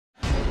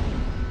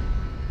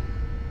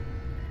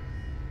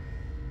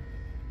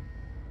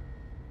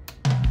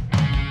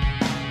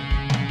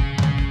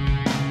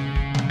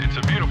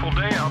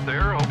out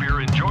there. Hope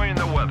you're enjoying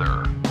the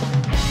weather.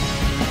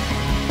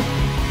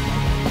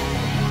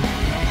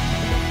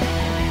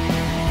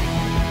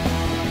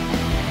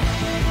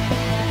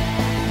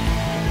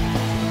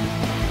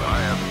 I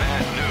have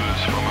bad news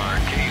from our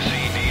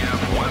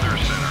KCDF Weather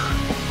Center.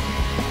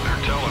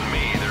 They're telling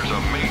me there's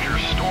a major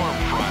storm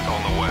front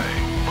on the way,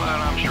 but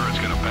I'm sure it's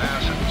going to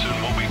pass, and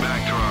soon we'll be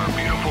back to our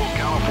beautiful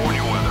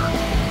California weather.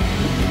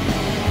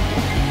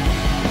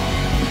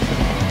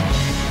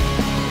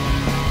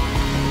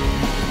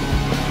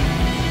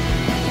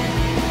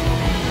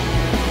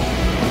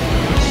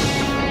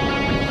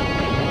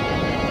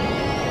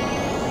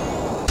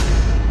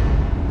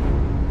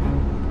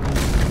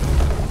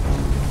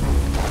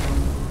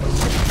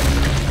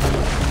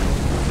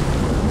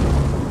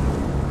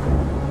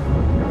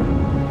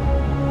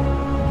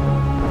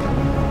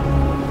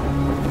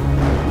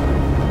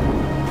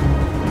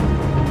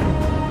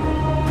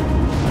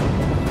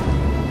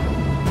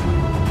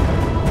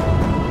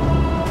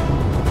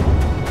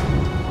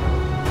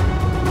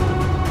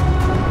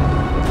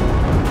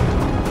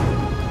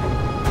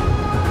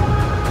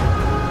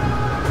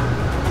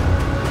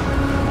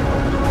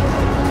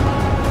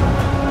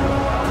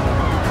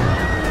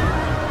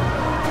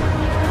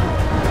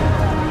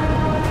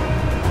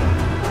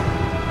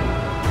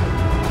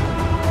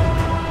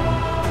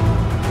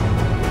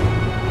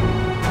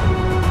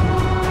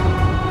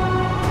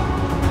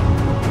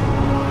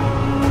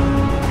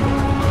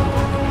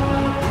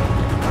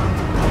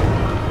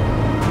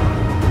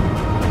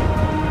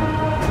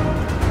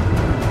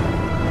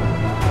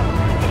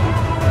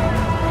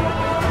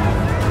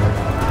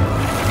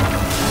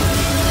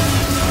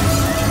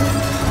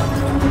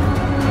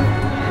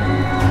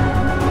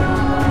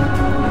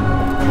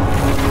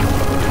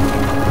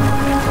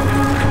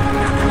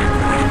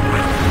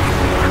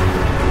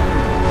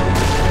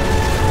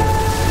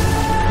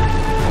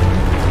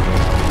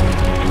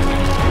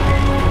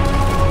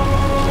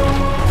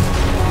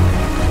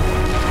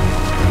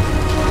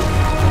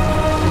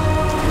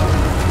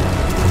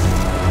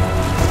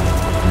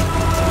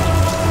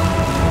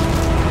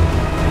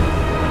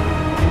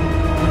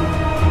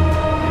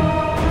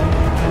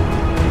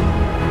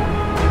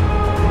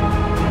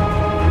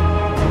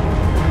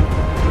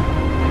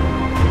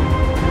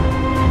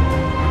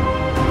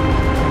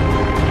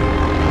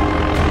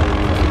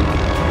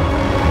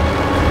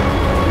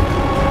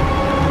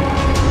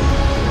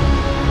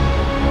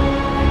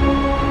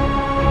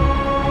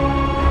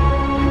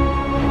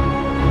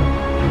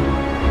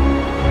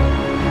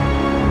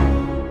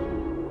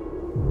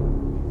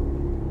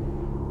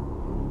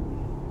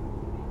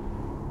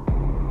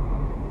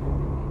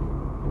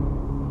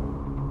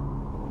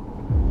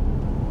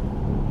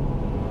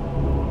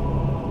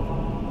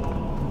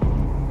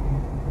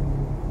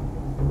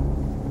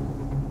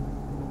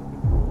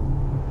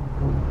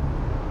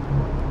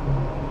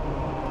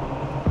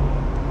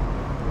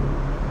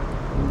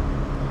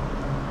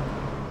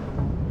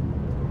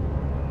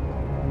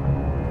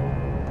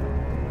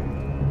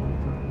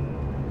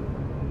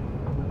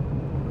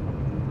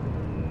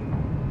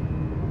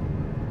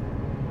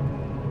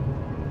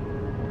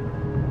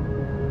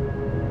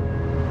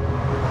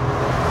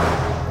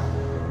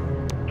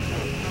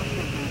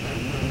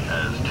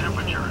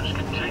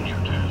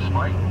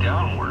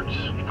 Downwards,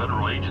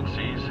 federal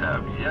agencies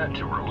have yet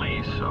to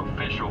release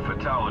official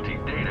fatality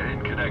data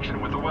in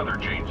connection with the weather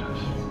changes.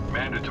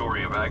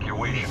 Mandatory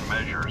evacuation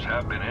measures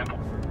have been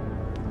implemented.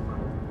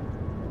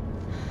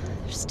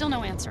 There's still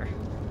no answer.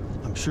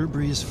 I'm sure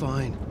Bree is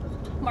fine.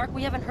 Mark,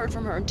 we haven't heard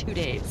from her in 2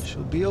 days.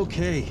 She'll be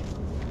okay.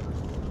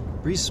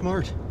 Bree's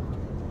smart.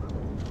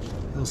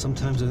 Hell,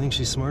 sometimes I think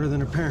she's smarter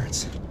than her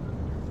parents.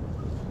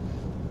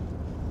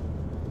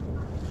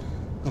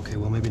 Okay,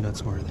 well, maybe not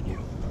smarter than you.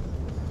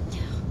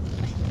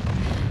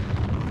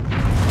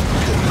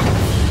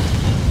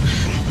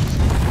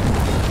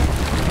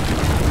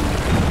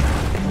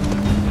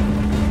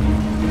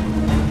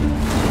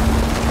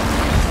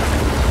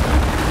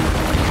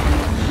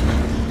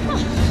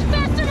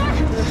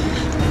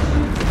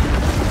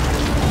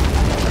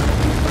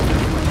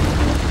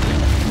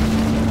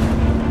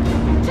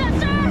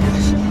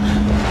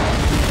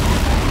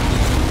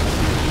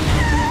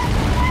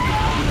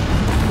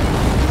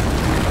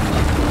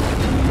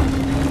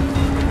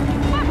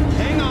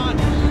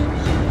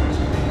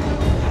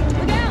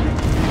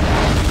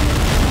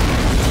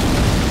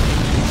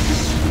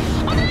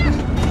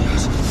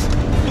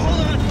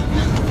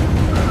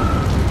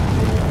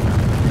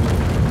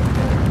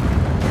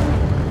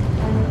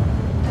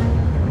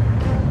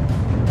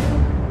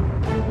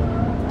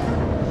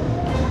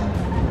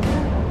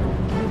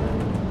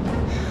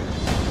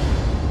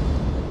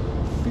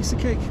 Piece of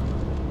cake.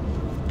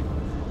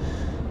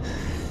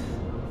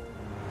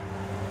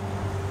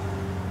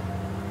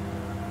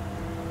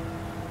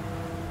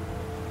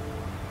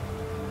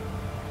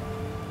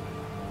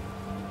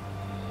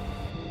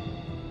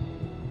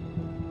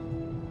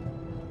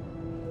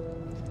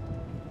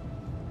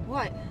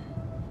 What?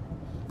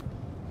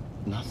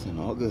 Nothing,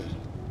 all good.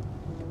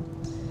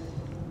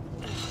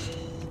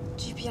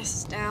 GPS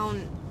is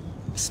down.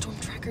 Storm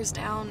tracker's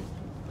down.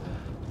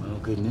 Well,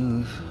 good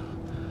news.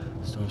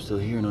 Storm's still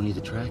here, no need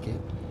to track it.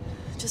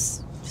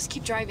 Just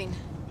keep driving.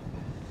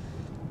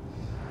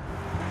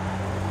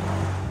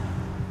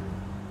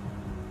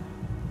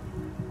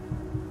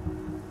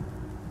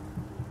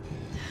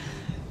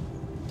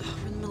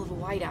 We're in the middle of a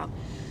whiteout.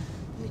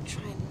 Let me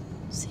try and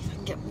see if I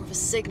can get more of a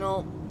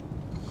signal.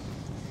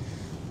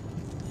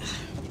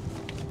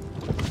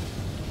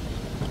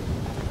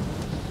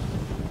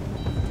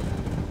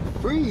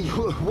 Bree,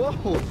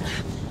 whoa!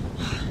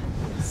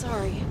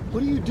 Sorry.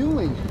 What are you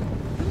doing?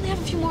 We only have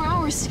a few more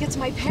hours to get to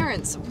my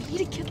parents. We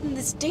need to get them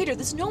this data.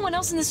 There's no one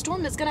else in the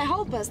storm that's gonna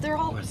help us. They're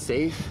all... What,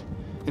 safe?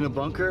 In a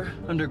bunker?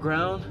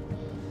 Underground?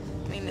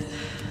 I mean,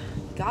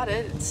 got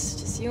it. It's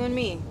just you and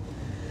me.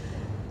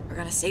 We're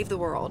gonna save the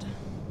world.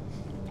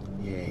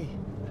 Yay.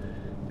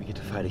 We get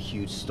to fight a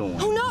huge storm.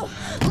 Oh no!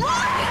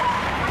 Mark!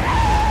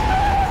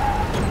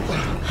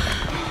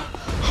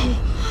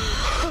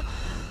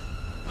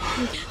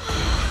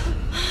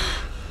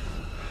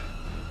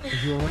 Are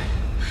you all right?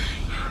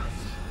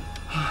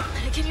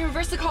 Can you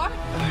reverse the car?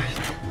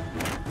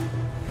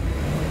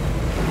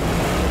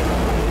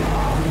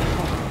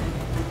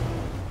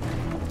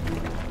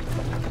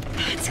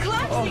 It's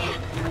collapsing!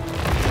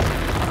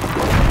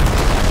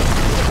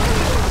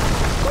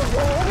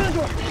 Open the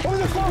door! Open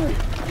the phone!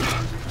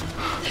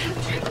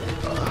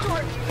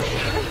 Door.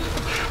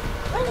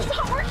 Oh, it's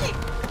not working!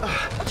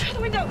 I'll try the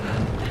window.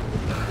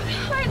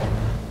 Fine.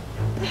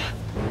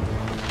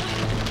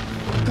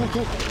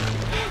 Go.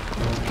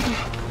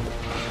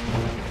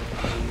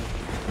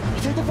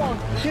 Take the phone.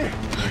 Here,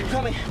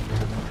 tell me.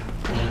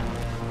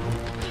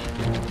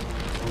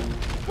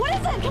 What is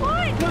it? Come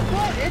on! Look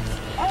what? It's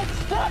all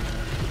stuck.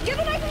 Get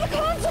the knife from the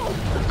console!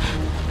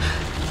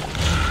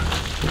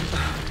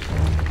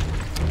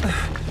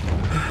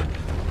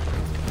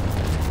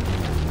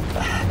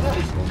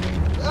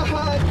 Come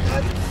on! I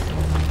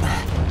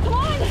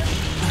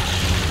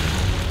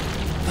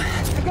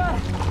got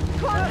it.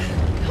 Come on!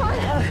 Come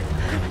on!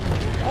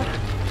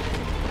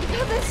 You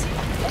got this!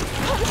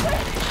 Come this way!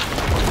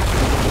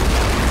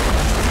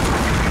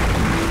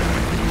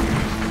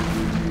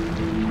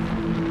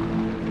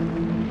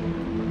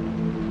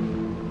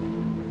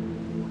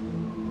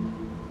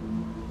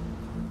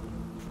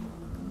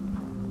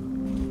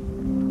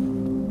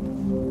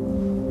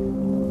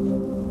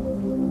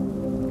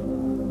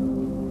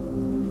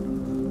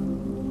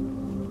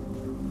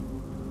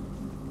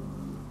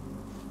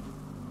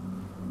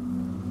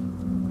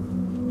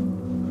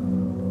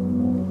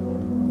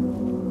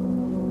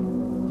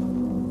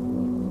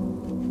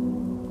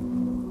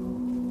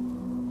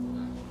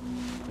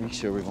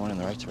 Sure we're going in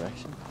the right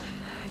direction?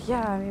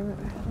 Yeah, I mean,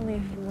 only a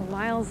few more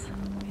miles.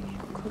 Maybe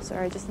closer.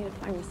 I just need to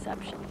find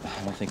reception.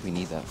 I don't think we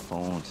need that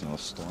phone to know a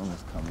storm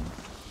is coming.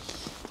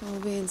 We'll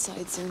be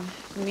inside soon.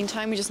 In the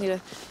meantime, we just need to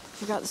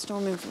figure out the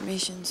storm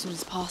information as soon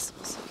as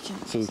possible so we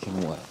can... So we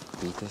can what?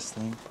 Beat this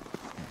thing?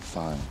 Yeah,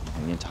 fine.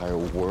 And the entire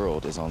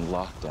world is on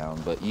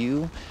lockdown, but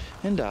you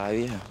and I,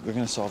 yeah, we're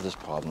gonna solve this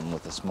problem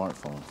with a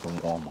smartphone from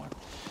Walmart.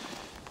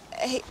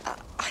 Hey,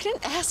 I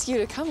didn't ask you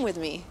to come with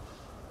me.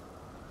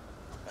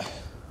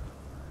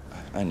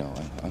 I know,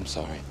 I'm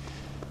sorry.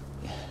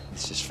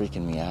 It's just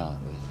freaking me out.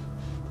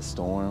 The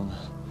storm,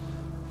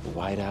 the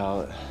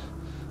whiteout,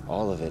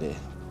 all of it.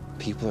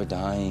 People are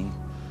dying.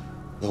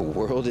 The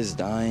world is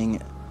dying.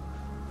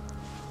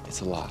 It's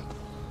a lot.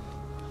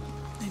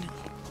 I know.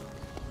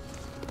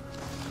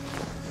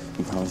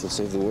 You promise you'll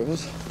save the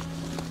world?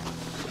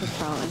 I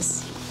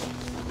promise.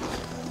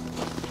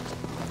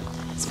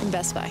 It's from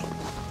Best Buy.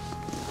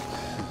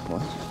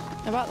 What?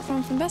 I bought the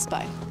phone from Best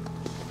Buy.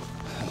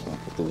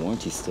 But the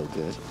warranty's still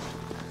good.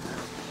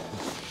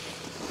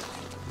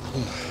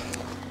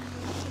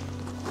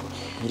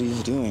 What are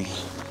you doing?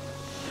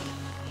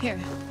 Here.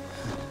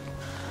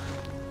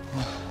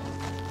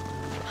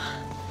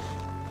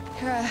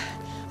 Here,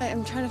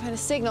 I'm trying to find a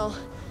signal.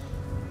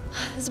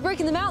 There's a break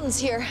in the mountains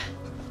here.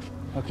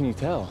 How can you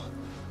tell?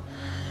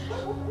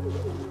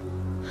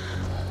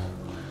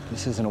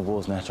 This isn't a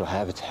wolf's natural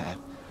habitat.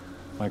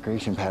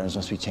 Migration patterns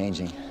must be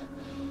changing.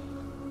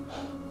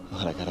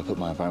 But I gotta put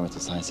my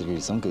environmental science degree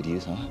to some good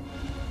use, huh?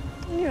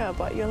 Yeah, I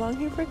brought you along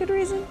here for a good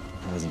reason.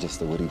 It wasn't just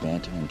the witty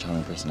banter and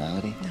charming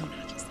personality. No,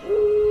 not just that.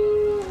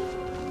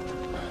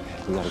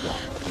 We gotta go.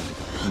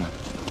 Come on.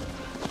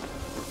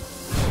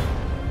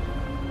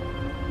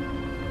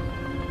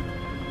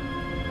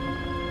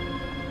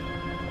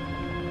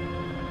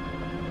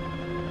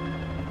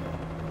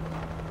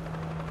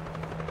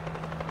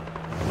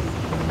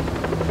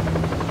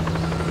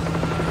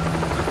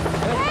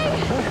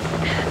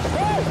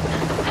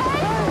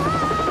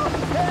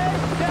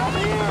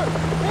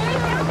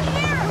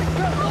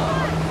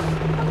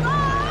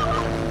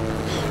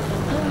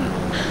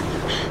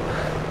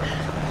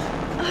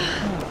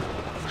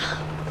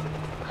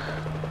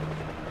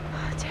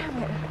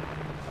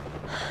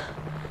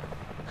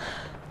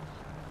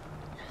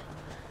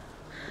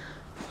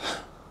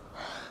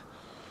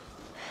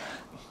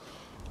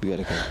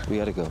 We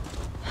gotta go.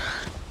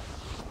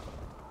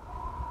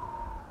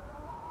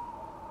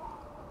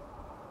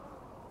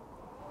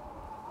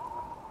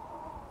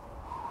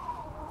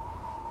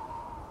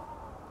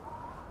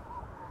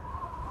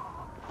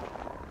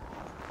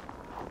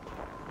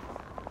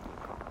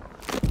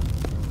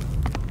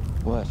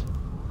 What?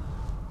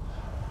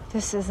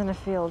 This isn't a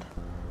field.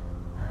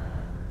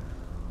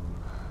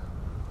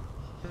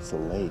 It's a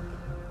lake.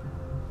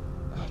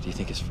 Do you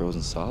think it's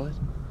frozen solid?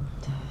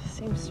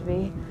 Seems to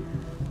be.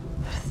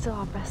 But it's still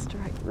our best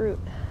direct route.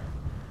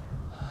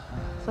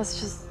 Let's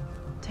just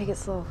take it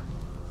slow.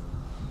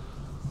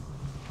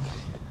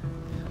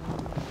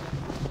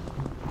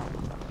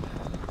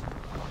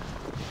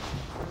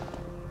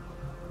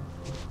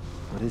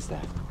 What is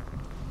that?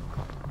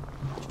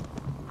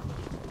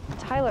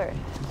 Tyler.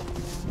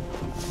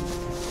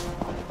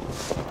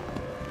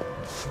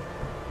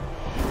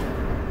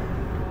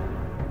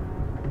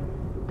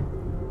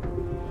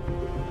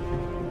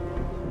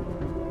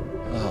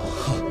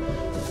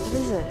 What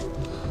is it?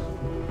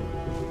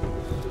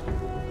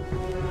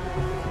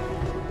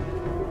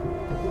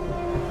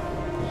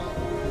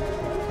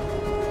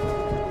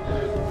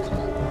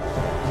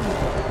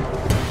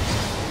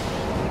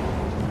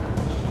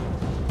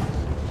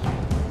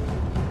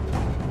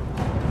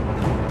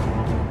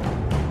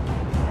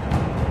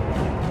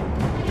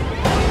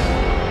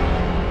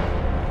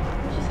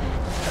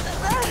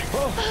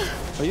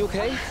 Are you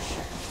okay?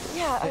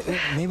 Yeah.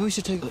 Maybe we need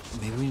to take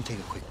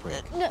a quick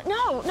break.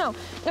 No,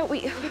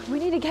 we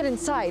need to get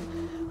inside.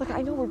 Look,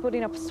 I know we're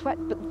building up sweat,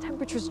 but the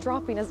temperature's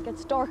dropping as it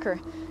gets darker.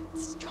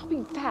 It's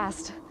dropping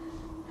fast.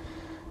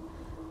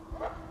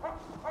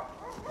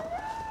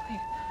 Wait.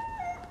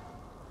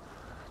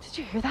 Did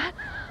you hear that?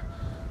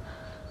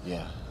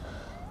 Yeah.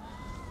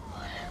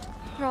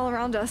 They're all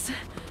around us.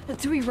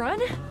 Do we run?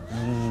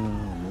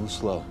 No. Move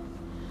slow.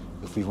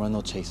 If we run,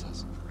 they'll chase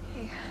us.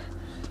 Okay.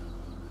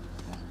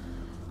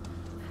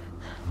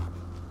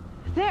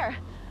 There.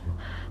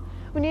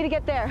 We need to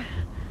get there.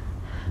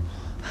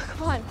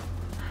 Come on.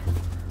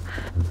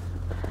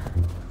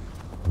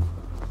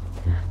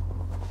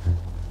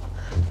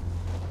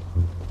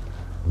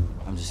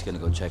 I'm just gonna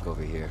go check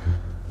over here.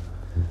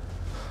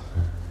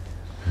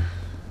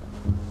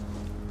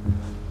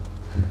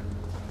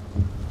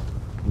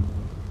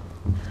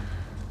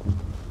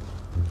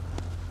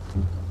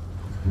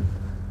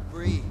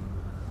 Bree,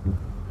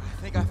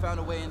 I think I found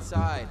a way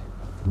inside.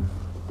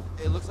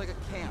 It looks like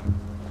a camp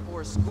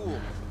or a school.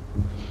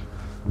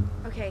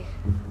 Okay,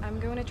 I'm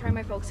going to try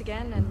my folks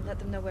again and let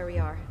them know where we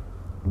are.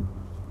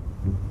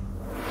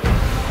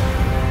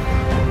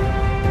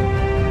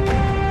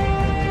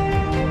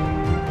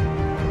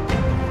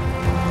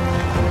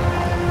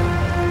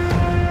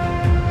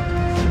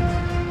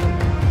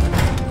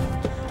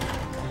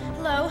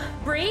 Hello,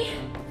 Bree?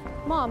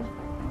 Mom,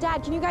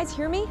 Dad, can you guys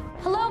hear me?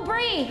 Hello,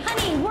 Bree!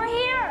 Honey, we're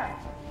here!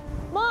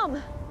 Mom!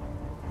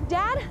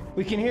 Dad?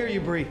 We can hear you,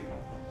 Bree.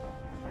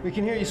 We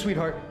can hear you,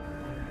 sweetheart.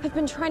 I've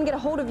been trying to get a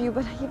hold of you,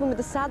 but even with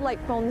the satellite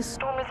phone, the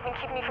storm has been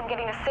keeping me from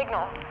getting a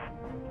signal.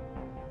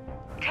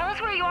 Tell us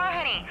where you are,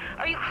 honey.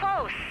 Are you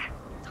close?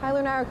 Tyler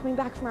and I are coming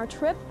back from our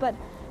trip, but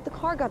the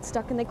car got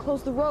stuck and they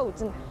closed the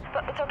roads.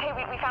 But it's okay,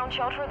 we found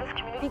shelter at this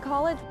community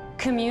college.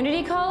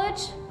 Community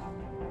college?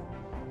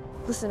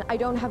 Listen, I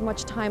don't have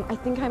much time. I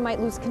think I might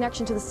lose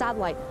connection to the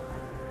satellite.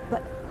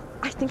 But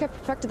I think I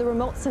perfected the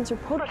remote sensor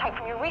prototype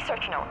from your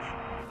research notes.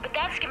 But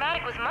that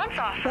schematic was months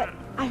off. But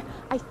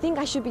I think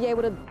I should be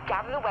able to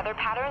gather the weather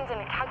patterns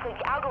and calculate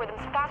the algorithms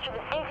faster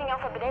than anything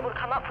else I've been able to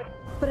come up with.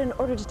 But in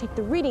order to take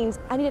the readings,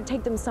 I need to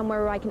take them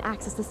somewhere where I can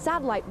access the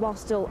satellite while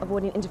still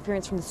avoiding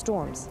interference from the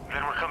storms.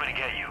 Then we're coming to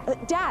get you.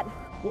 Dad!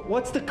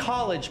 What's the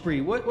college,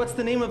 Bree? What's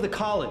the name of the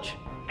college?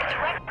 It's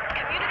Red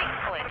Community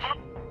College.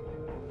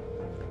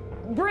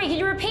 Bree, can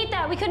you repeat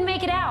that? We couldn't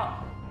make it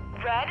out.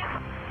 Red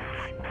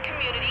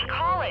Community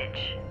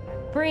College.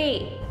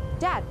 Bree.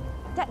 Dad,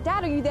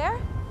 are you there?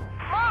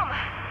 Mom!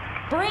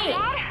 Bree!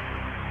 Dad?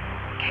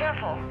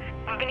 Careful.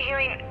 I've been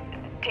hearing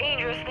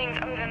dangerous things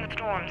other than the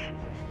storms.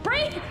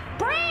 Bree!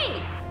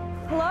 Bree!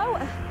 Hello?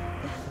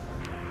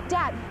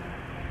 Dad,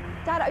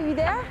 are you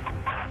there?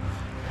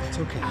 It's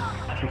okay.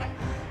 It's okay.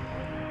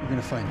 We're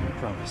gonna find you, I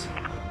promise.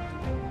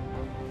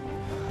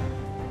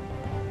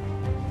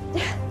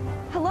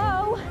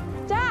 Hello?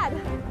 Dad!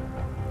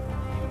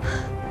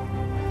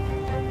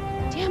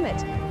 Damn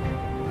it.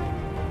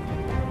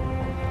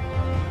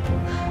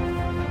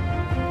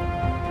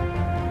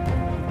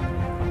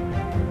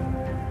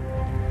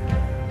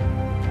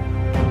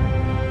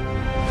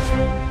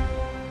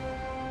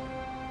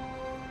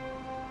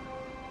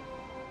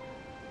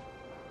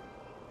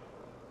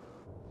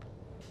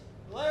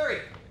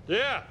 Larry!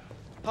 Yeah.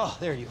 Oh,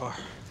 there you are.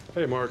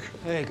 Hey, Mark.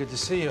 Hey, good to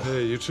see you.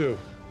 Hey, you too.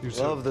 You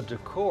too. Love the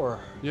decor.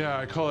 Yeah,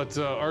 I call it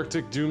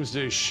Arctic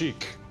Doomsday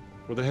Chic,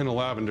 with a hint of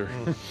lavender.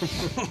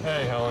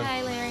 Hey, Helen.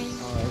 Hi, Larry.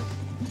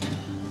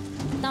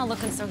 Not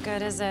looking so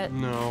good, is it?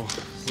 No,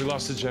 we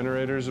lost the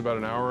generators about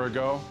an hour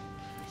ago,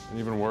 and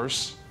even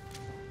worse,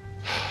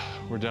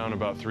 we're down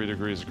about 3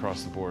 degrees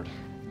across the board.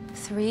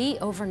 3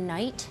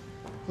 overnight?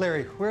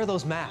 Larry, where are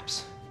those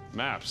maps?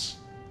 Maps?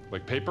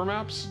 Like paper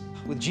maps?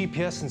 With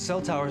GPS and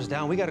cell towers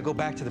down, we gotta go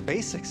back to the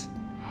basics.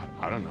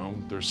 I don't know.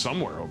 They're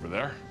somewhere over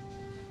there.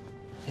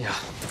 Yeah.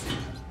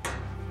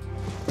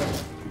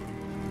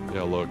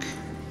 Yeah, look.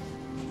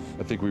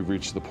 I think we've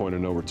reached the point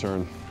of no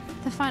return.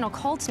 The final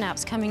cold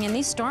snap's coming in.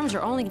 These storms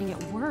are only gonna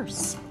get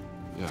worse.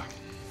 Yeah.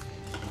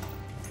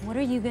 What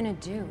are you gonna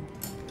do?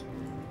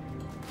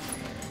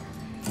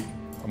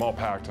 I'm all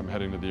packed. I'm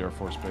heading to the Air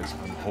Force Base.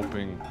 I'm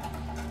hoping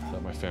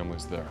that my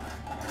family's there.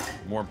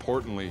 More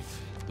importantly,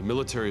 the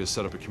military has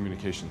set up a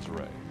communications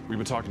array. We've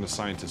been talking to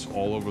scientists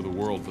all over the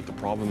world, but the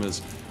problem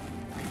is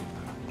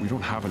we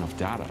don't have enough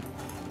data.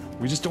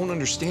 We just don't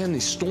understand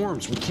these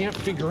storms. We can't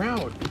figure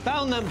out.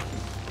 Found them.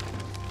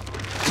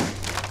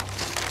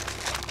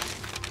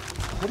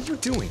 What are you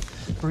doing?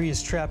 Bree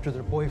is trapped with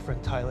her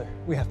boyfriend, Tyler.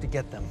 We have to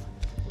get them.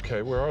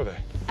 Okay, where are they?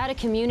 At a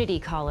community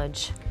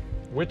college.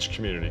 Which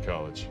community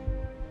college?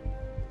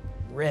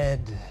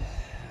 Red.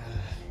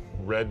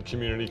 Red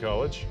Community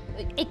College?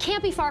 It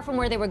can't be far from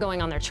where they were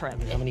going on their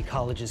trip. How many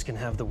colleges can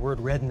have the word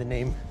red in the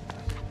name?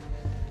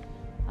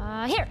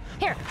 Here.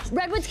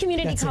 Redwoods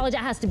Community That's College,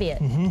 that has to be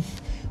it.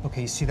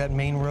 Okay, you see that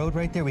main road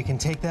right there? We can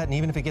take that, and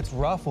even if it gets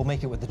rough, we'll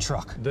make it with the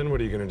truck. Then what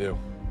are you gonna do?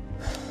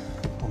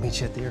 We'll meet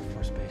you at the Air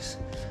Force Base.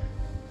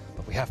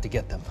 But we have to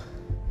get them.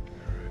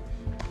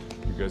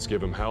 You guys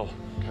give him hell,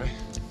 okay?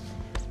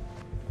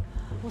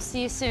 We'll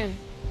see you soon,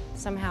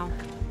 somehow.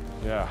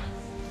 Yeah.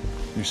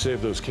 You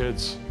save those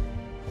kids.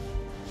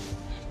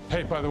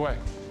 Hey, by the way,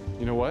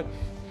 you know what?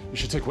 You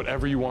should take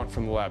whatever you want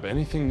from the lab.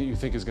 Anything that you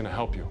think is gonna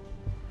help you.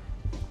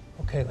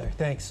 Okay, Larry,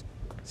 thanks.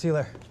 See you,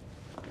 Larry.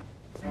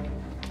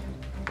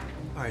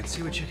 All right,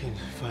 see what you can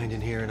find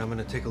in here, and I'm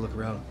gonna take a look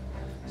around,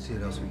 see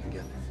what else we can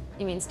get.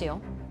 You mean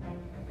steal?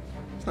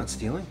 It's not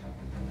stealing.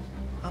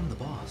 I'm the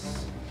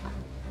boss.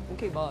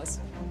 Okay, boss.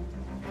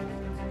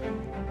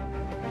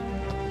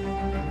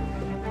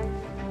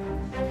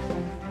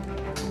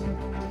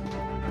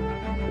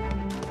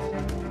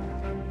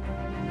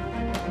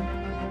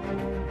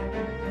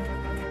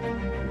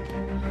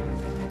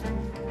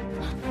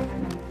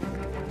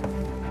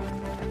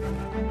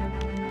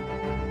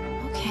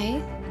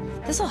 Okay,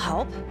 this'll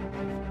help.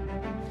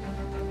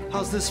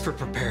 How's this for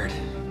prepared?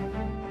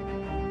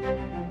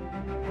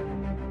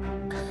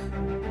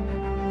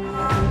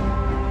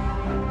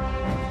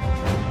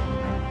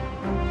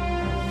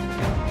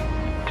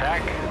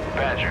 TAC,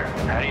 Badger,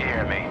 how do you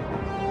hear me?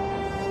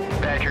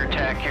 Badger,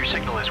 TAC, your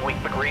signal is weak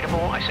but readable.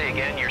 I say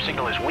again, your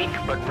signal is weak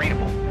but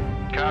readable.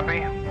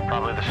 Copy?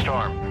 Probably the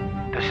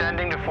storm.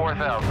 Descending to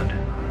 4,000.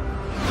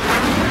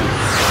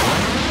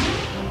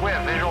 We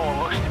have visual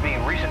and looks to be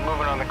recent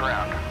movement on the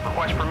ground.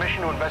 Request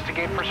permission to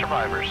investigate for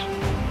survivors.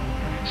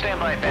 Stand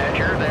by,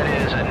 Badger. That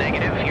is a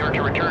negative. You're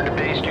to return to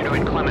base due to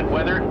inclement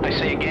weather. I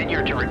say again,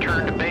 you're to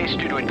return to base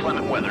due to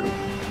inclement weather.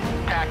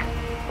 TAC,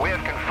 we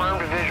have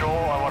confirmed visual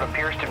on what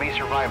appears to be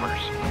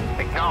survivors.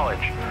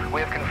 Acknowledge.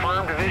 We have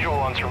confirmed visual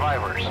on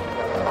survivors.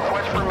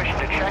 Request permission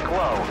to check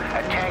low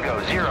at Tango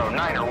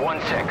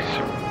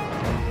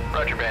 09er16.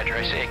 Roger, Badger.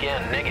 I say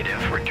again,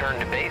 negative. Return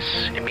to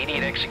base.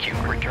 Immediate execute.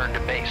 Return to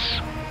base.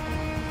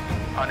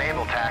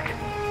 Unable, TAC.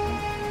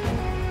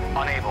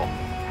 Unable.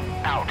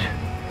 Out.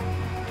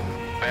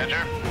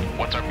 Badger,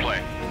 what's our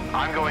play?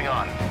 I'm going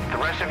on. The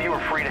rest of you are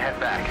free to head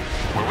back.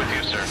 We're with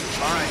you, sir.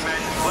 All right, men.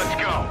 Let's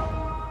go.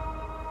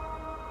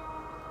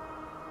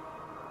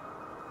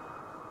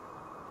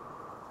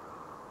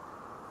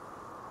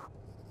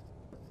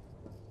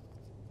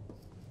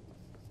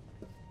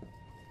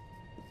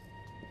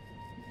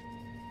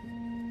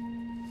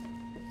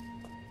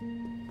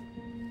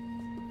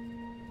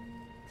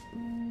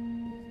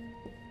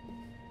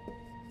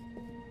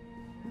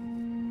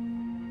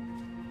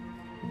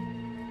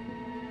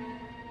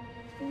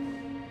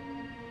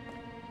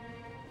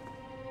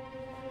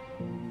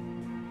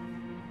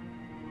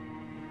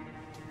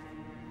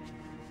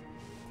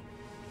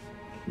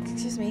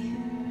 Excuse me,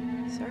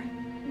 sir.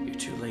 You're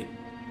too late.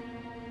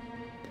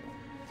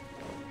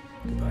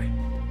 Goodbye.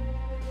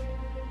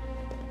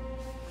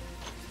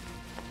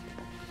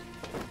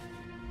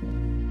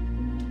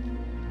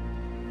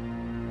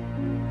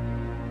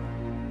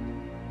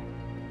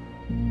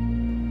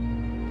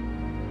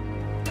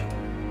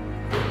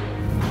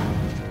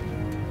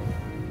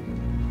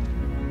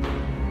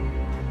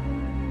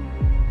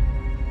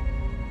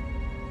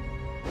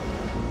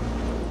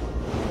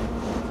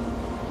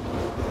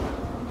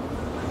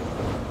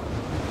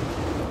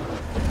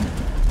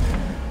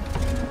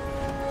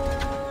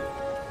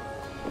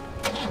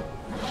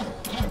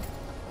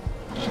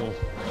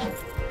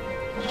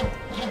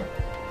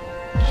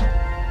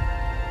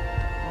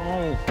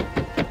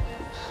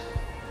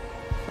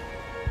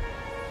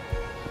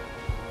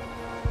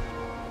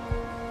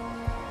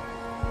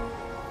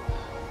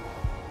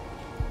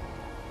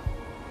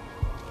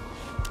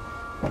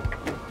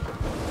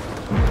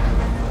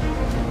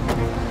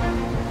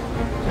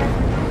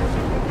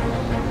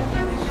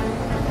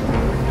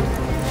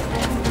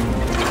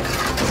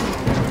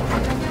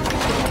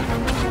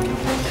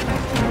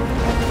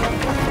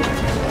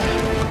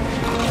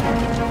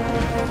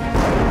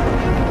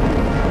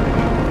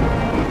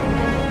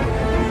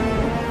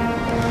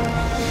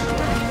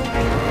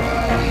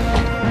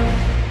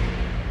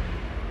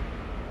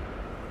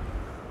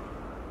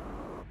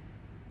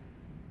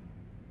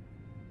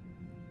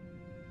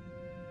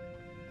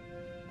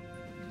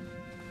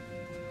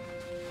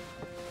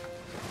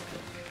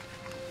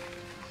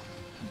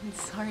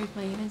 Sorry if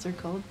my hands are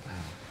cold.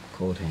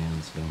 Cold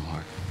hands, warm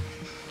heart.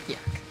 Yuck.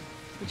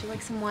 Would you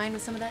like some wine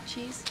with some of that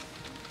cheese?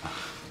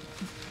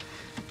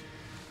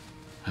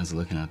 How's it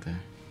looking out there?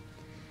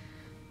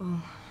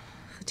 Well,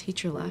 the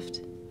teacher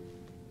left.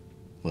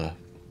 Left?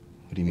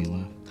 What do you mean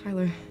left?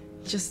 Tyler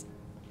just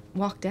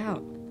walked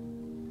out.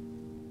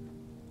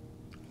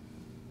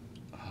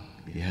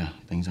 Yeah,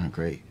 things aren't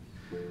great.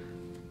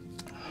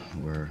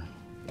 We're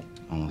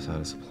almost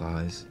out of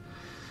supplies.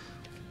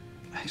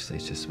 Actually,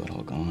 it's just about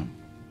all gone.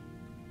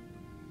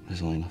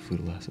 There's only enough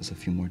food to last us a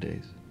few more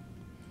days.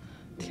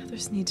 The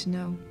others need to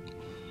know.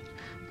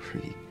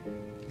 Bree,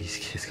 these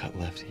kids got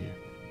left here,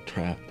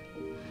 trapped.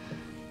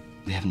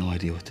 They have no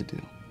idea what to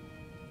do.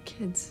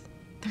 Kids,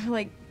 they're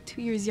like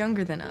 2 years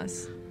younger than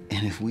us.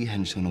 And if we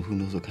hadn't shown up, who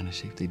knows what kind of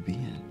shape they'd be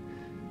in.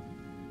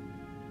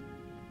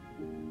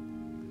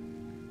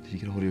 Did you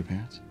get a hold of your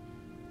parents?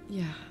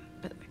 Yeah,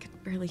 but I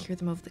could barely hear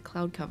them over the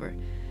cloud cover.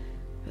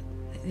 But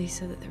they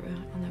said that they were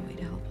on their way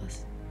to help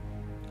us.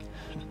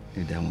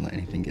 Your dad won't let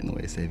anything get in the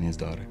way of saving his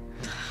daughter.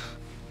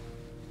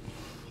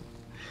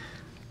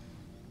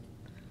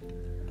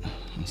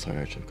 I'm sorry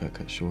our trip got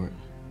cut short.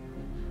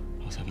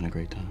 I was having a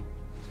great time.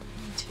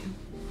 Me too.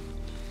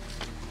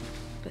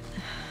 But,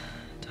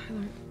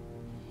 Tyler,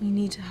 we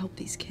need to help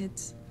these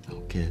kids.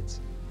 Oh,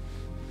 kids.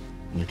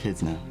 They're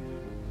kids now.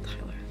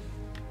 Tyler,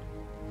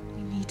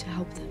 we need to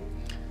help them.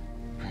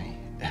 Right.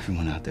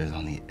 Everyone out there is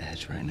on the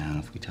edge right now.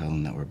 And if we tell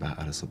them that we're about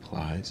out of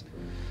supplies,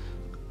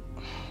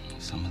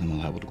 some of them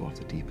are liable to go off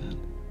the deep end.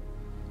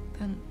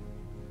 Then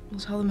we'll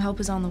tell them help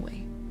is on the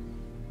way.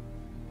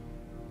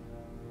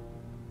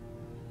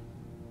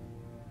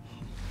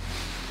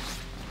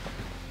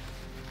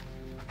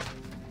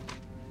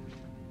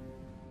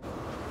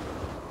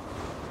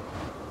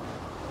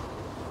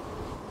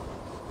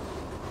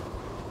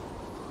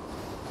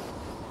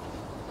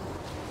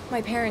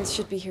 My parents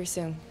should be here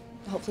soon.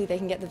 Hopefully they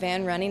can get the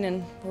van running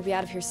and we'll be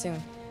out of here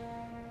soon.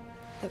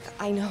 Look,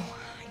 I know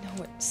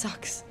it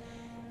sucks.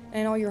 And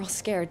I know you're all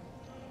scared.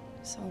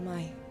 So am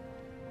I.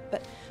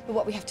 But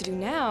what we have to do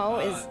now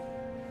is...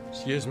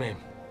 Excuse me.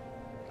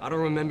 I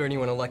don't remember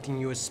anyone electing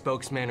you as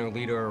spokesman or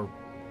leader or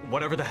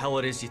whatever the hell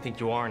it is you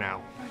think you are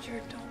now.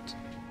 Roger, don't.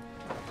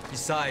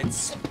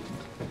 Besides,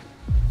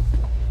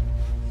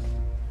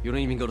 you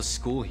don't even go to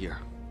school here.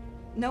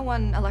 No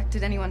one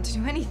elected anyone to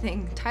do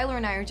anything. Tyler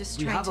and I are just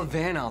We trying have to... a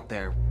van out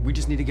there. We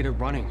just need to get it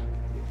running.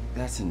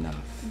 That's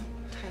enough.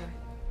 Tyler,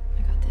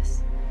 I got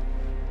this.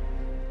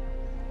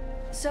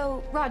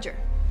 So, Roger,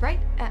 right?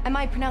 Am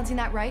I pronouncing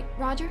that right,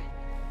 Roger?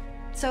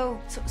 So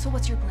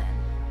what's your plan?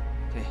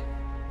 Hey,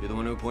 you're the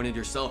one who appointed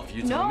yourself.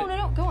 You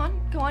No, go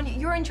on.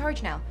 You're in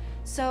charge now.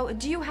 So,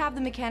 do you have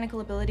the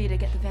mechanical ability to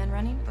get the van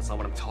running? That's not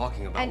what I'm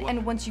talking about.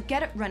 And once you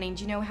get it running,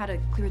 do you know how to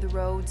clear the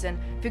roads and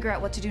figure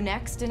out what to do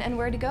next and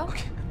where to go?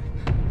 Okay.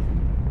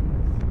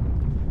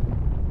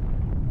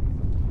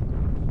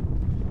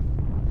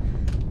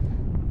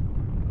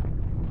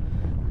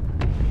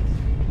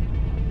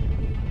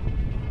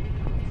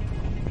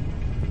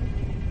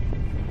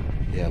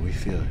 Yeah, we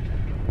feel it.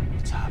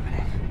 What's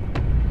happening?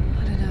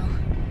 I don't know.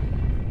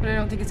 But I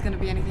don't think it's gonna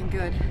be anything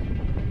good.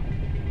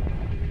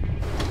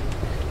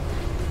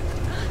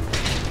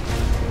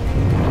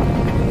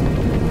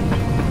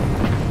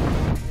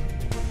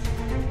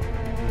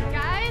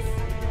 Guys?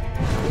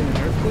 An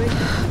earthquake?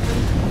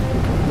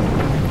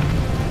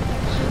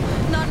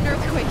 Not an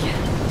earthquake yet.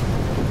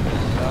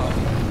 Oh.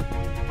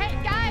 Hey,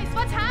 guys,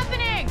 what's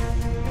happening?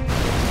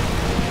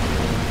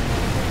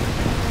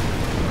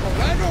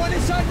 Everyone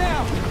inside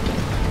now!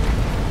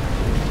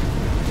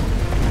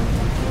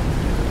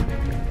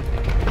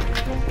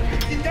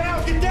 Get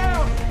down! Get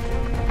down!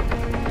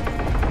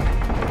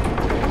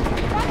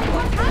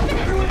 What's happening?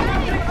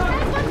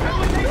 Guys, what's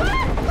happening?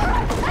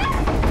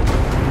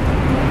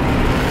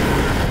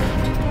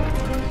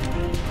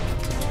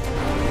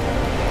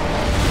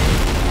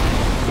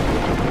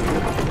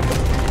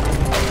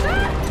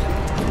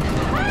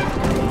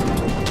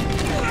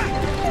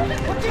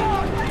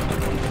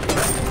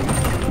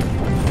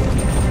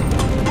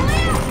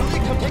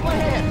 Come take my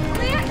hand!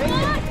 Leah, come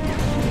on!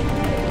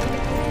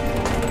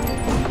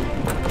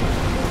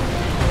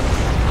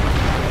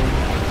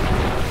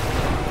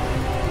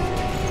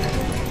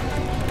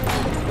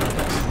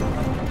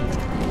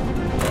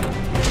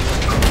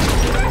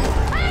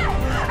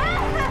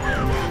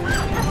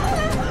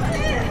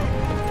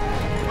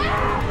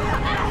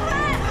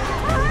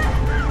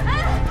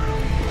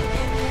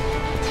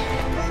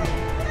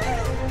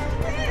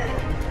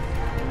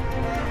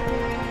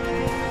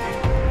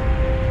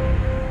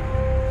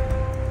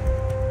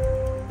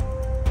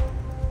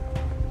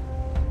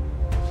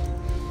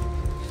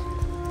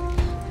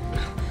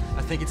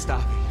 I think it's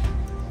stopping.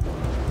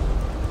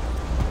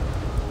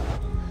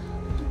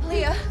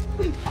 Leah,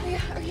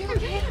 are you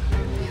okay?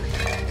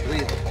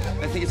 Leah,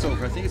 I think it's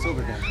over. I think it's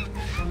over now.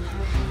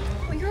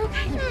 Oh, you're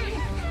okay. You're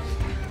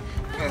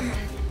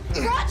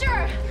okay.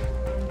 Roger!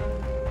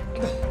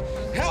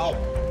 Help!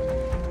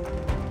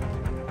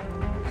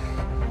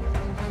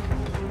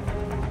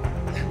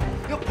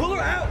 Yo, pull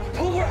her out!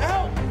 Pull her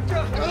out!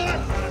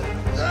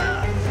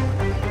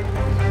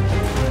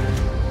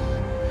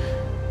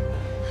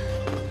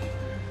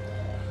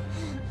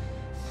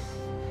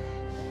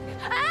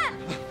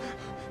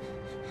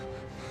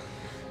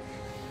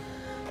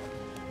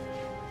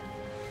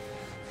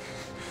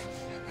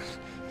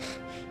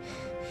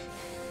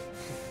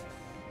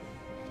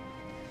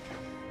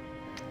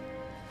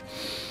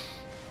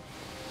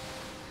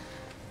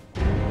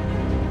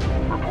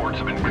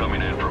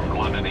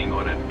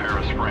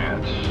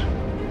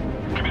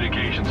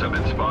 have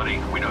been spotty.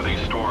 We know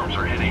these storms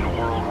are hitting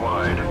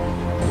worldwide.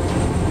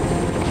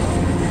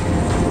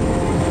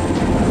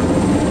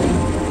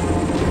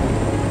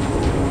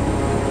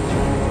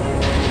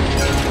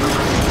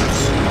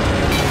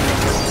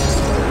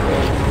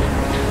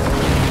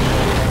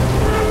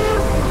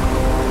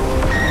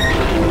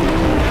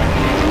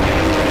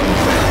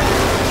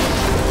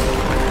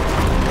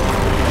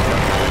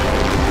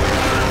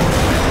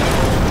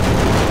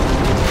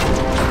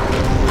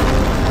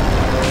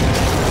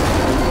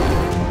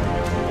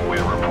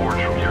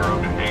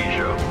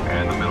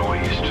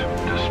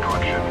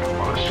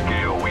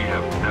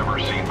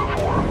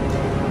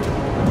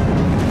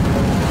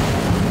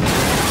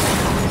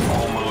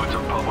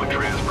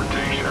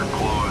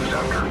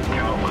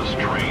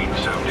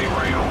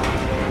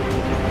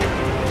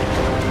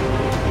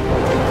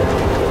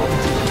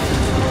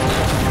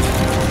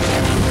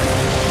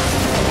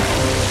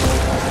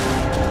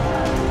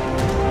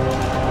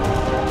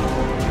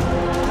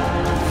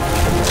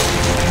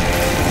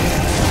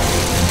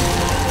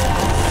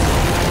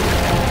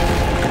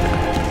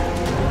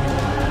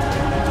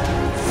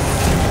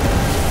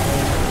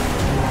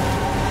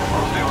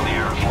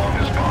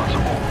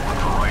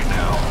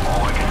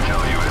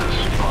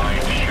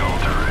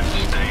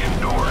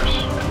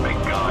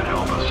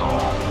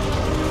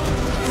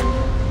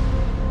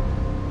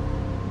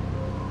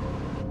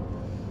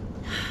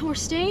 We're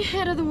staying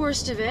ahead of the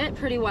worst of it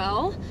pretty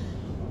well.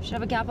 Should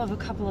have a gap of a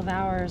couple of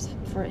hours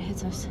before it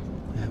hits us.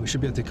 Yeah, we should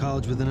be at the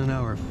college within an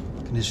hour if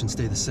conditions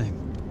stay the same.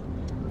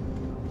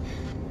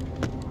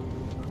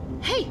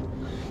 Hey,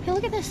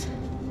 look at this.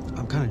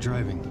 I'm kind of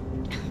driving.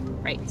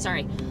 Right,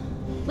 sorry.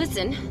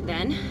 Listen,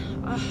 then.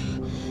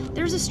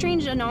 There's a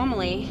strange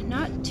anomaly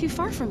not too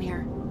far from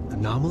here.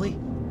 Anomaly?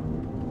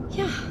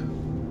 Yeah.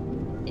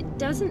 It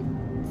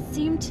doesn't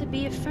seem to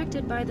be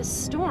affected by the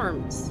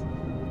storms.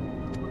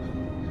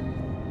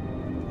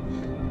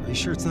 Are you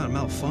sure it's not a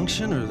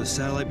malfunction or the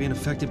satellite being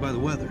affected by the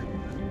weather?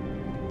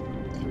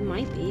 It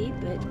might be,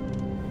 but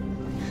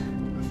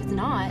if it's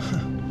not...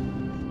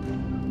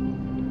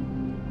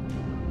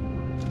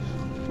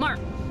 Mark,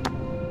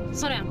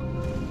 slow down.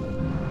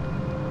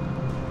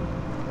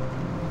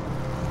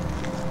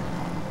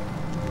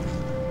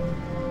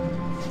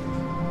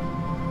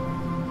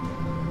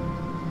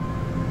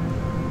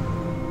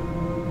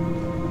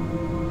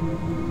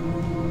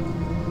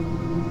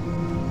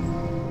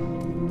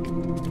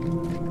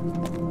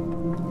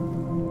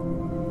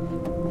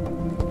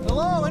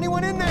 Hello,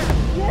 anyone in there?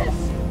 Yes!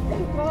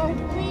 Thank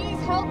God. Please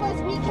help us.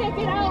 We can't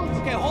get out.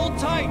 Okay, hold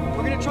tight.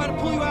 We're gonna try to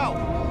pull you out.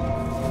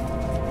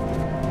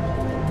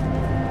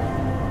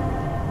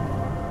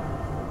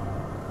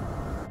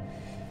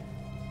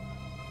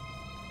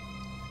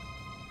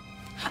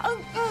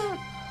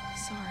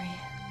 Sorry.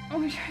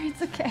 Oh, sure,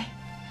 it's okay.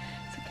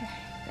 It's okay.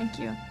 Thank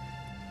you.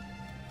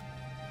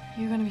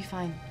 You're gonna be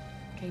fine.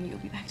 Okay, you'll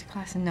be back to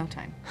class in no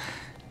time.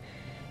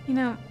 You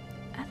know,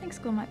 I think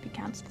school might be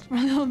canceled for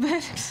a little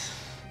bit.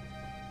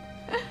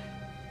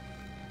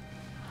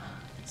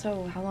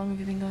 So, how long have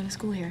you been going to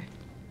school here?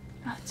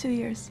 2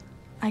 years.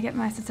 I get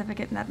my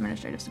certificate in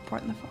administrative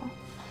support in the fall.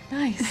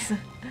 Nice.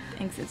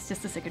 Thanks, it's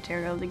just a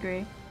secretarial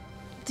degree.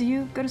 Do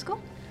you go to school?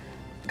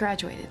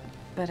 Graduated,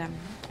 but I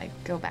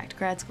go back to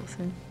grad school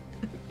soon.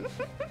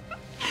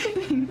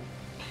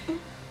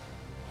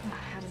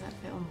 How does that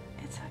feel?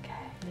 It's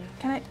okay. Yeah.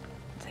 Can I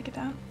take it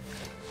down?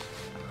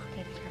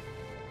 Okay, be careful.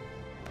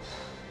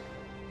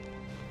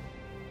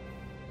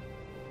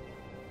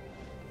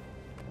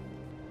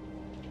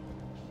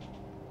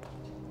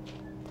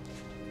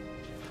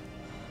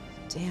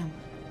 Damn.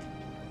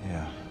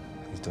 Yeah,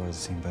 these doors have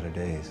seen better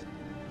days.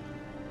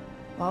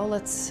 Well,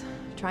 let's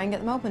try and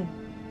get them open.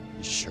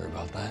 You sure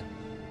about that?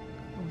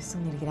 Well, we still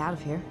need to get out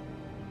of here.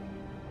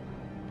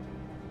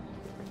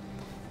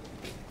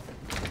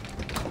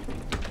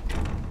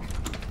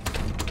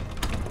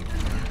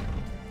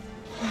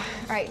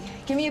 All right,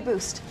 give me a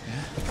boost.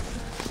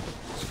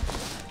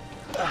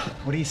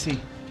 What do you see?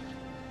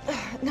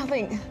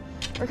 Nothing.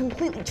 We're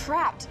completely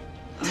trapped.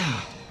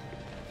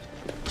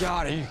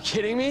 God, are you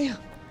kidding me?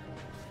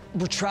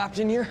 We're trapped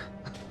in here?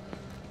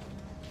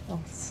 Well,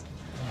 it's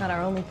not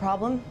our only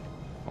problem.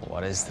 Well,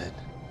 what is it?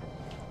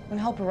 When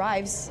help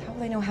arrives, how will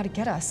they know how to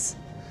get us?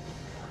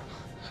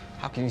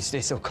 How can you stay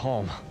so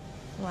calm?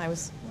 Well, I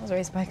was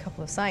raised by a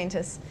couple of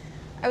scientists.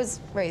 I was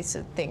raised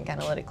to think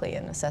analytically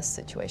and assess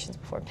situations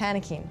before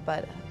panicking,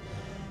 but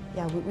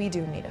yeah, we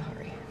do need a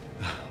hurry.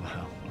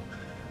 Wow.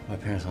 My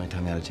parents only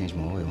taught me how to change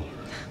my oil.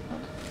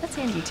 That's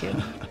handy too.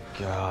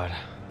 God.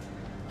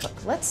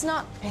 Look, let's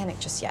not panic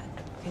just yet.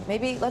 Okay,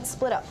 maybe let's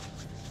split up.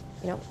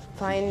 You know,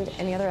 find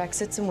any other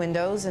exits and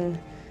windows and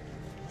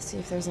see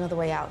if there's another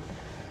way out.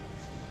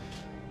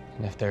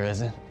 And if there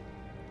isn't?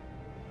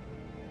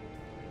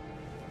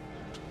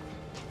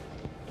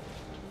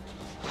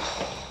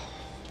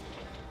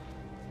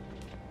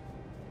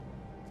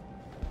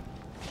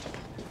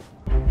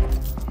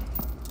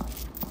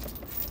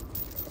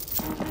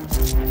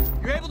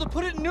 You're able to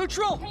put it in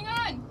neutral? Hang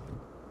on!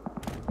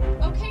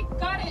 Okay,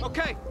 got it.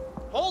 Okay,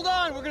 hold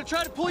on. We're gonna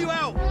try to pull you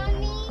out.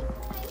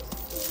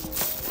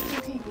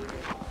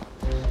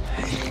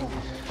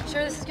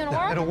 Sure this is gonna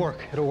work? It'll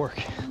work. It'll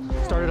work.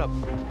 Start it up.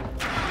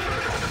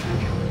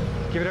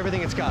 Give it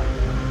everything it's got.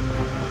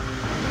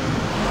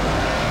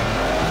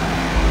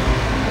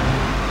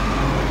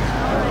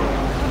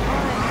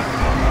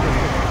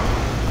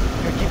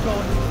 Good, keep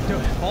going. Do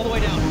it. All the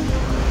way down.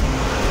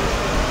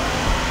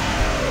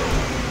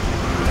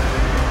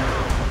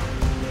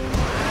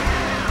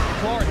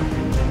 Forward.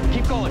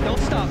 Keep going. Don't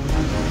stop. It's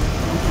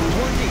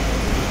working.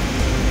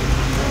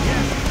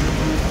 Yes.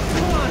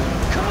 Come on.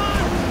 Come on.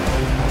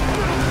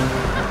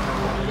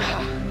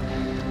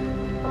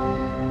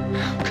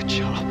 Good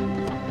job.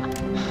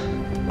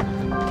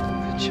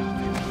 Good job.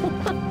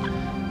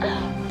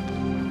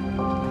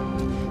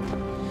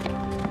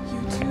 You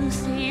two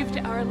saved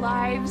our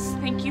lives.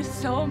 Thank you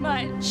so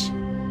much.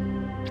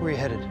 Where are you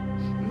headed?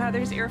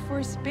 Mother's Air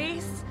Force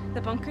Base.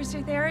 The bunkers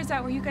are there. Is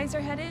that where you guys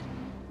are headed?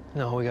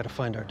 No, we gotta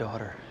find our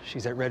daughter.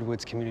 She's at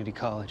Redwoods Community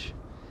College.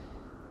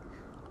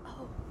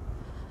 Oh.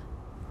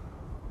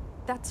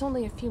 That's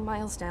only a few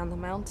miles down the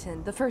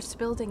mountain. The first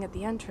building at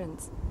the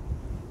entrance.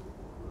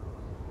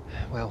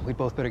 Well, we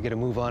both better get a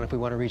move on if we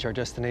want to reach our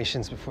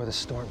destinations before the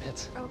storm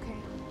hits. Okay.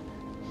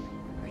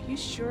 Are you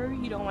sure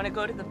you don't want to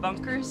go to the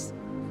bunkers?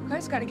 You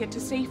guys gotta get to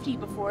safety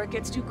before it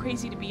gets too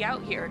crazy to be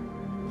out here.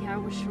 Yeah,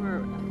 we're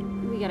sure.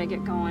 We gotta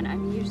get going. I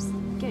mean, you just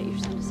get your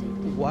son to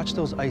safety. Watch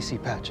those icy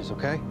patches,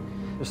 okay?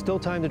 There's still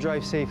time to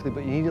drive safely,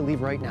 but you need to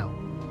leave right now.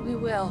 We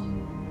will.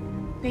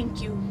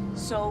 Thank you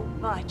so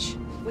much.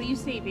 What do you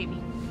say, baby?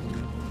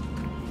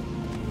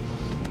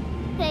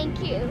 Thank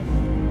you.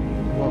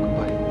 You're welcome,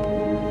 buddy.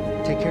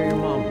 Take care of your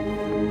mom.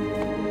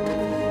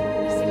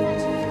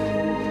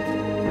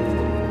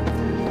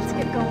 Let's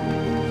get going.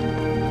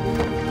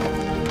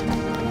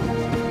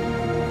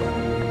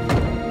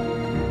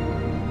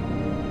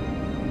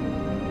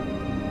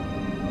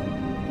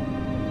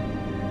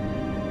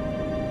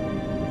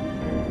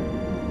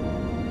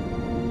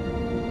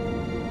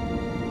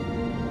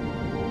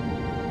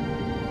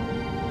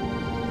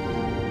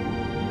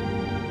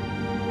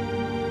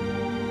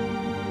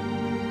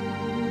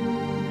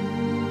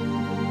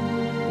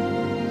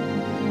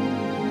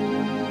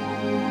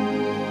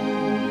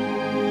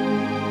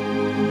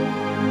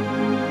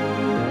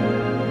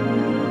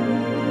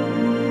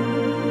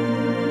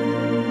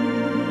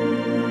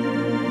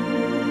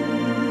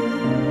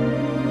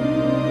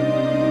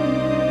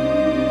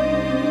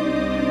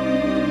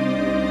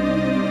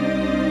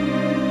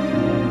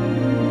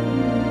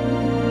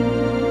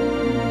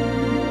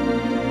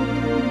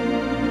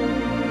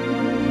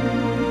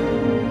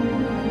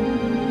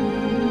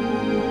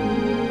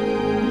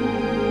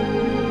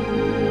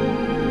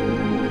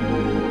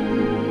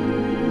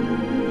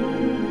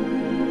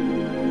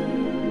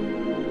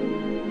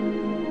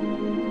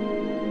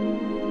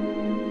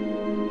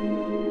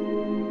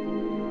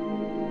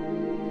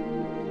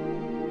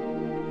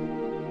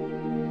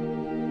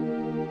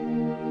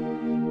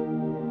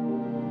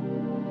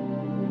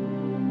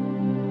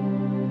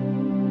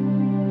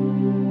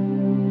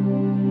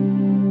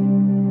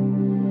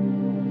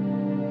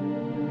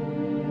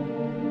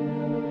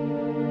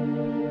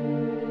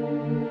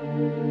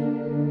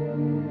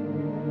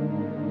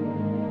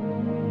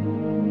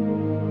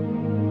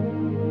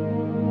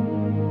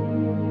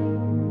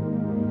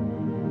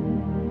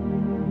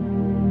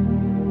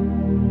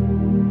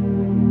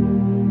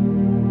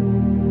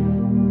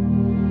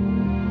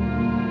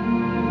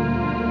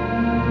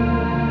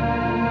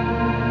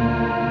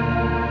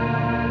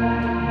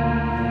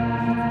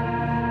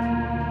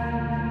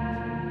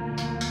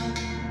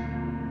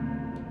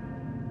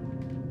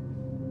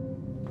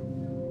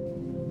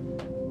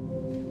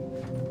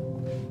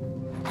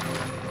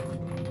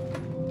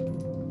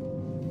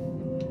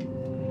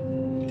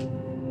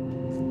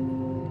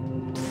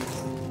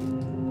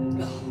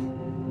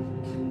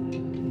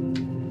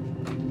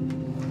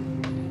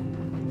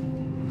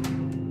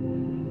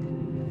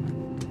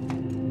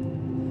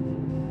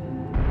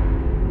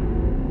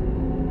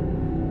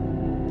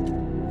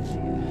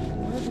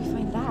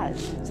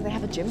 Do they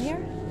have a gym here?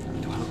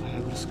 Do I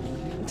go to school?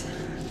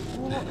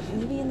 Well,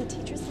 maybe in the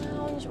teacher's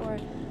lounge or...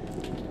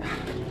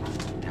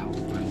 Doubt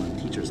I'm in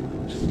the teacher's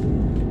lounge.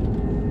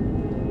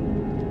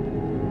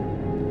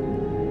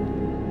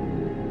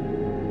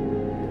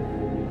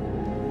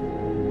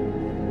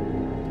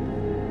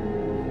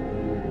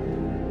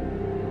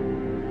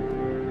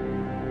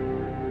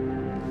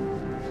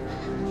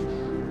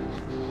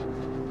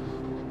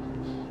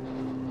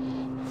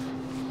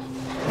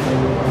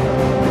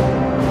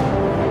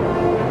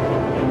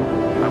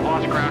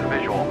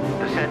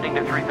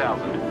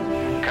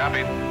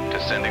 Copy.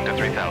 Descending to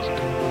 3,000.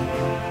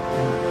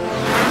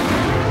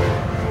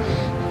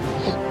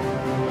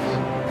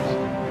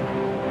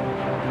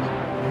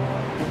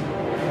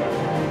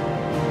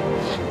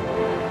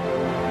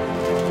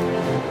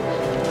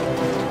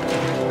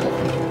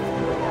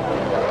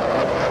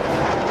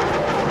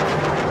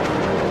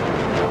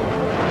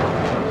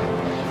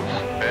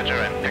 Badger,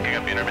 I'm picking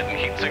up intermittent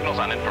heat signals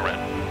on infrared.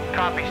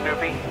 Copy,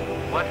 Snoopy.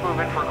 Let's move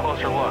in for a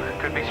closer look.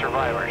 Could be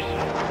survivors.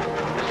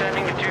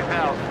 Descending to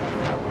 2,000.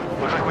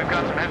 Looks like we've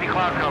got some heavy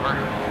cloud cover.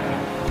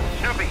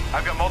 Snoopy! Snoopy,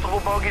 I've got multiple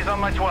bogeys on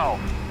my 12.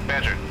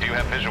 Badger, do you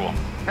have visual?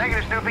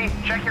 Negative, Snoopy.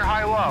 Check your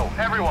high-low.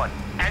 Everyone.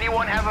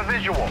 Anyone have a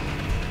visual?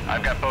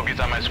 I've got bogeys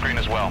on my screen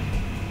as well.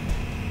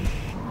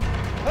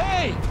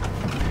 Hey!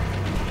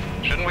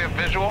 Shouldn't we have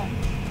visual?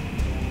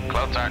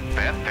 Clouds aren't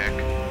that thick.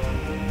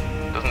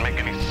 Doesn't make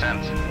any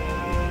sense.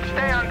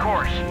 Stay on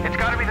course. It's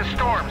gotta be the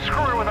storm.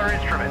 Screw it with our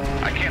instruments.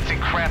 I can't see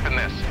crap in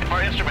this. If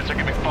our instruments are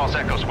giving false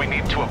echoes, we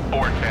need to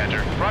abort,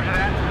 Badger. Roger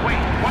that. Wait,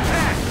 what's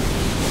that?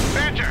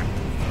 Badger!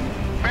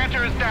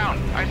 Badger is down.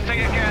 I say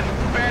again,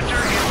 Badger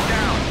is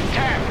down.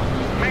 TAC!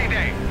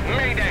 Mayday!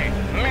 Mayday!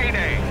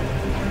 Mayday!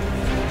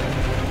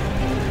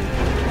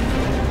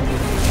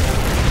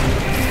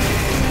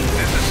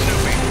 This is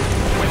Snoopy.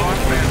 We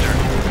lost Badger.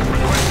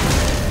 Request...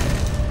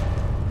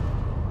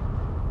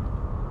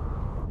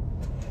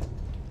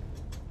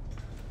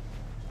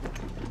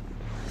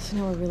 So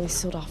now we're really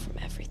sealed off from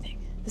everything.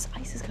 This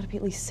ice has got to be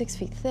at least 6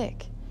 feet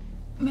thick.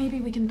 Maybe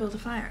we can build a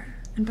fire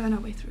and burn our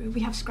way through. We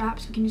have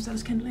scraps, we can use that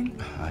as kindling.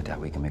 I doubt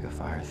we can make a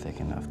fire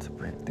thick enough to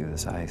break through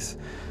this ice.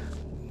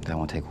 That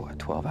won't take, what,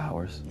 12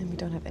 hours? And we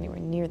don't have anywhere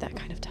near that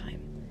kind of time.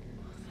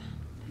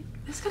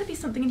 There's gotta be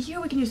something in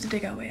here we can use to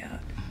dig our way out.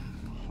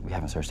 We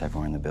haven't searched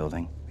everywhere in the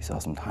building. We still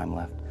have some time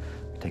left.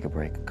 Take a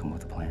break, come up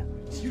with a plan.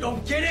 You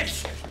don't get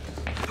it!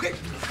 Okay.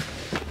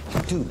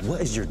 Dude,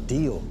 what is your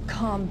deal?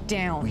 Calm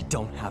down. We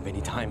don't have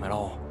any time at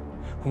all.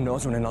 Who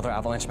knows when another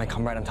avalanche might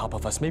come right on top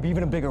of us, maybe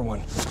even a bigger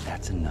one.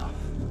 That's enough.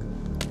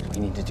 We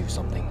need to do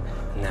something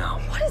now.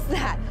 What is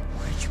that?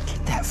 Where did you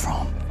get that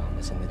from? I found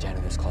this in the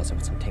janitor's closet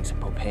with some tanks of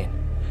propane.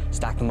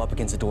 Stack them up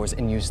against the doors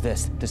and use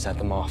this to set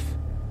them off.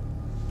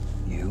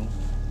 You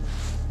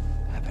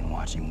have been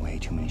watching way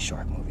too many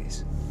shark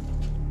movies.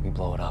 We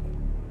blow it up.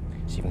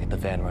 See if we can get the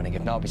van running.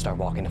 If not, we start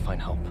walking to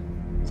find help.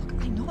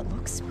 Look, I know it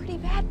looks pretty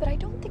bad, but I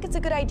don't think it's a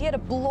good idea to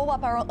blow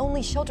up our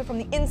only shelter from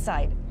the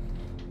inside.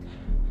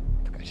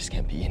 Look, I just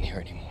can't be in here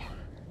anymore.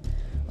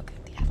 Look,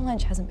 the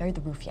avalanche hasn't buried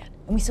the roof yet,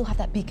 and we still have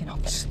that beacon up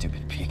there.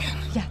 Stupid beacon.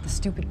 Yeah, the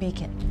stupid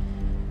beacon.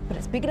 But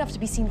it's big enough to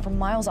be seen from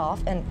miles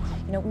off, and,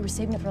 you know, we were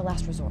saving it for a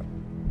last resort.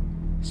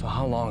 So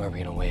how long are we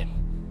gonna wait?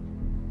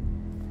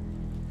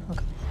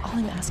 Look, all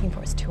I'm asking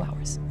for is 2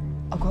 hours.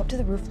 I'll go up to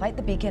the roof, light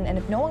the beacon, and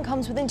if no one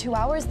comes within 2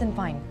 hours, then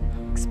fine.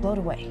 Explode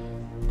away.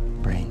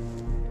 Brain,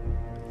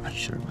 are you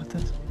sure about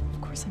this?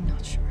 Of course I'm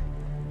not sure.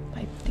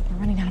 But I think we're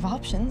running out of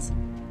options.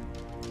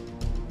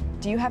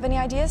 Do you have any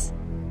ideas?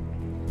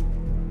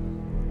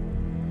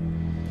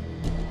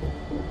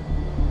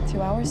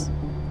 2 hours?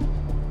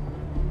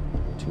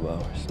 2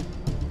 hours.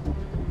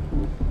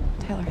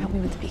 Tyler, help me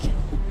with the beacon.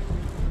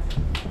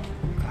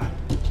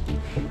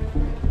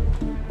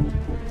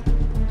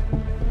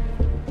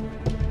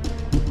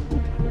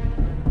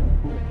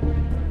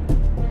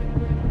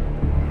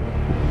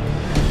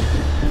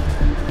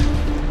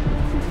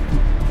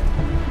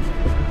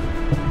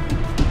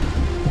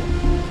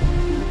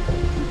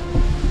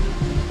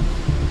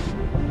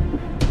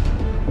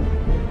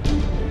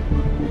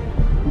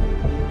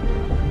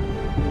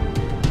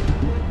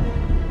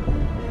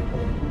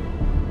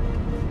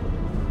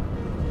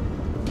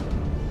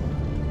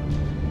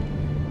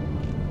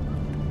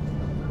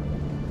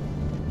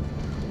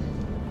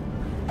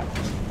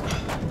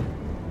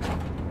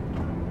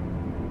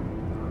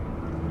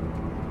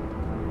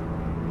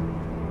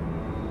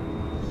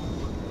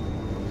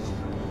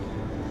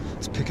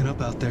 Picking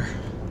up out there.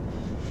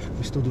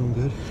 We still doing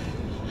good?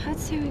 I'd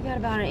say we got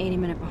about an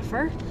 80-minute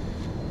buffer.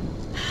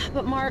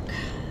 But Mark,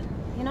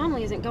 the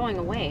anomaly isn't going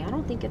away. I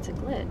don't think it's a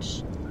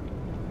glitch.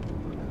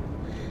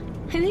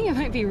 I think it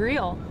might be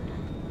real.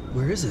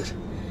 Where is it?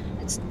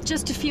 It's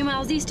just a few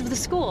miles east of the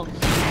school.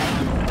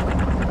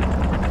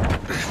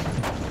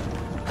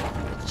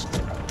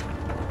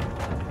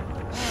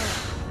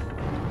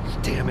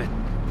 Damn it.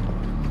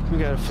 We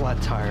got a flat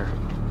tire.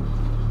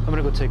 I'm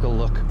gonna go take a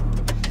look.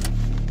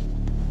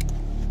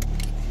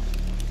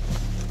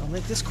 I'll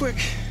make this quick.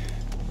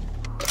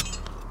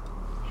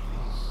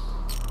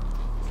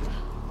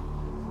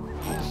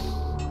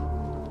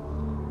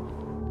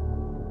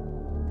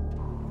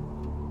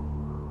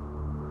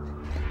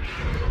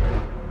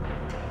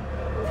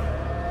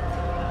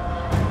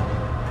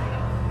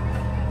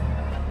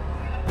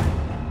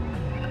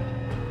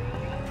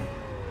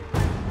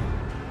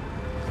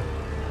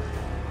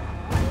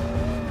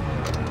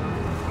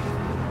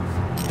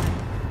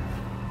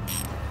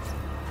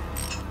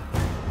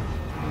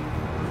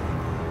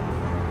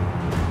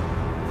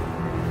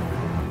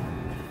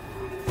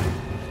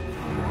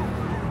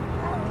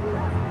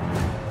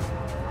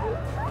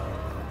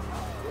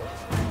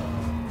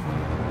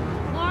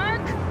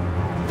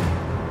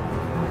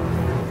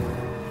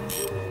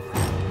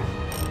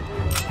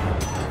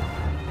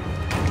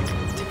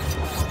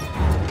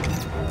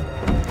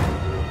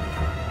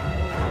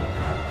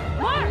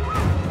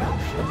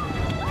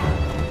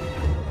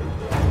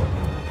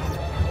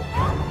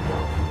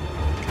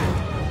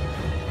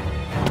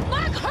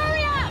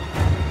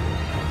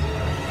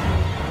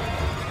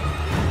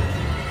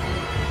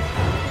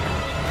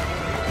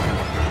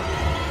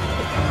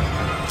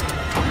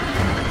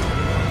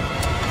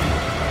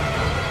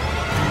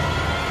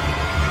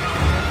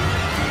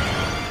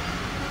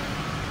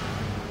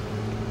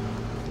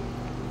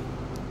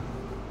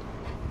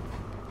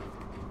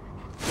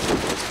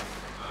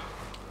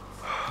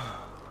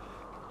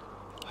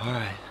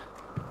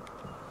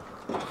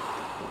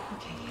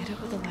 Okay, hit it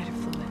with a lighter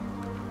fluid.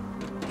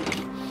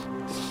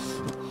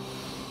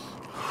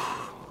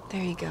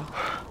 There you go.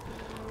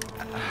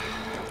 I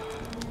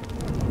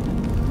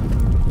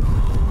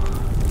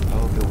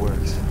hope it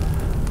works.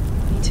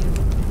 Me too.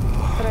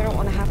 But I don't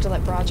want to have to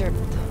let Roger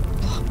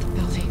blow up the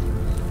building.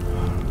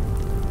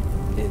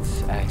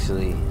 It's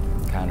actually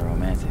kind of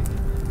romantic.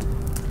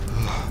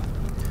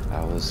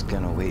 I was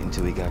gonna wait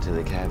until we got to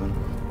the cabin,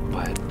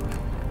 but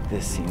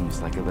this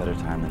seems like a better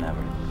time than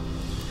ever.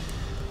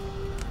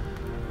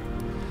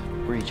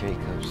 Bree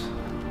Jacobs,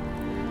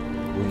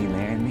 will you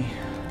marry me?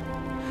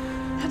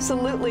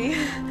 Absolutely.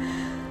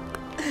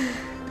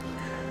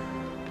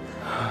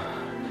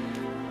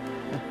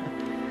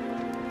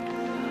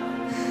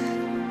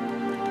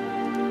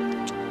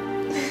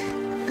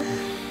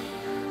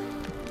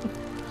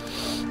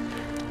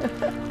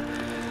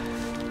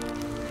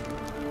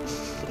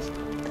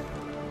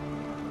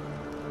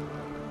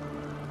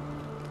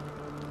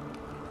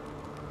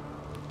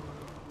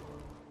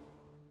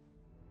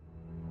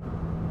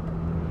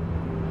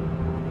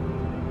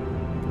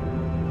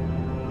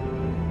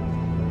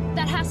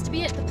 That has to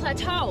be it, the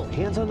plateau.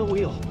 Hands on the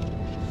wheel.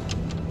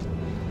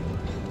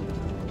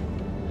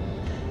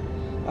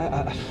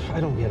 I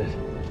don't get it.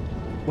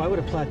 Why would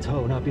a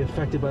plateau not be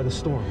affected by the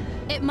storm?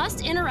 It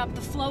must interrupt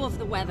the flow of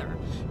the weather.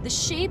 The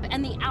shape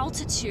and the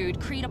altitude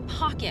create a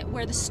pocket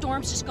where the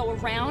storms just go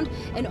around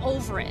and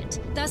over it,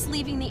 thus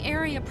leaving the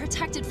area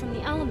protected from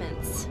the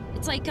elements.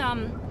 It's like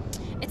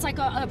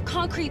a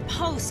concrete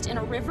post in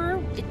a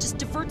river. It just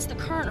diverts the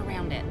current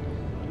around it.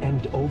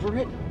 And over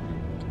it?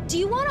 Do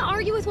you want to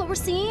argue with what we're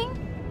seeing?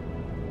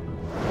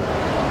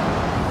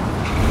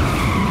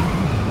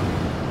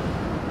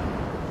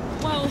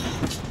 Whoa.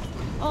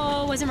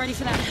 Oh, wasn't ready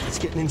for that. It's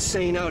getting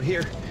insane out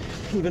here.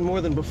 Even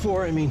more than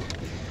before, I mean.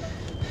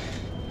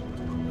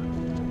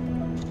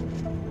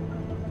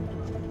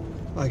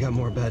 I got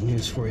more bad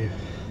news for you.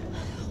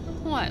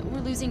 What, we're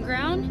losing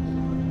ground?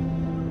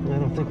 I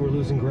don't think we're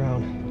losing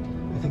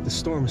ground. I think the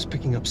storm is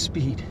picking up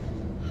speed.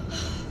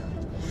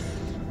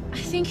 I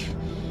think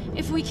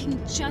if we can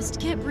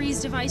just get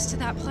Bree's device to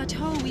that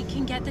plateau, we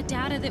can get the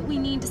data that we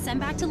need to send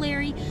back to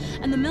Larry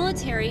and the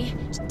military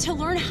to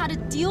learn how to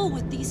deal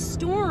with these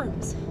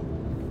storms.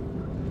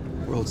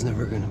 The world's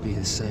never gonna be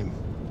the same.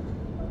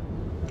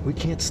 We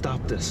can't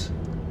stop this.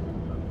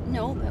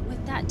 No, but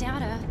with that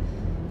data,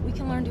 we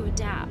can learn to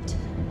adapt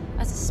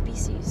as a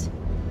species.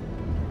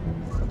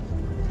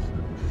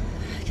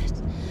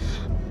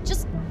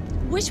 Just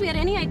wish we had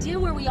any idea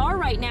where we are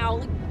right now,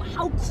 like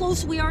how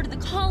close we are to the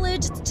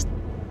college. It's just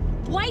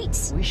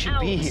white. We should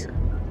be here.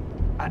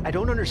 I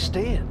don't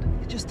understand.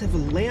 You just have a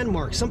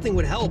landmark. Something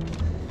would help.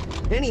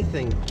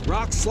 Anything.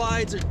 Rock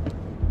slides or...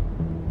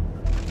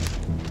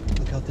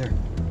 Look out there.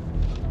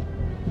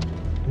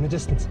 In the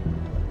distance.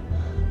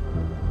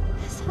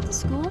 Is that the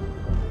school?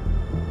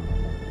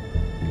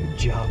 Good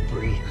job,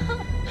 Bree.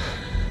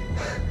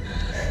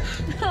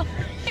 No.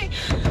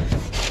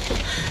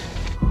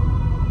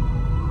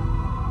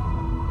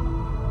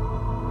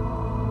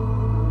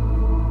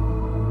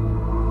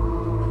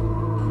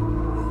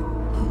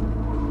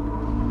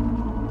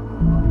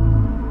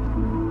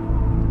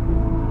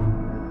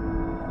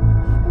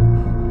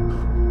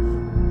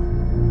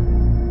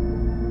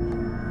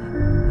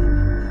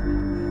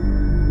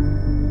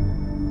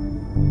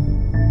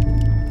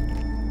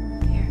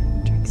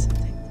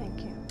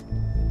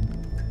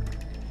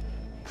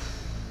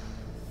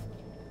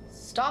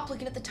 Stop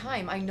looking at the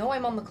time. I know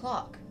I'm on the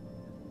clock.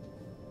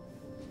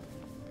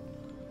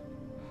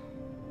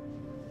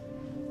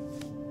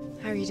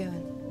 How are you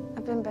doing?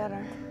 I've been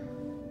better.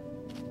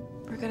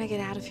 We're gonna get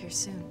out of here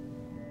soon.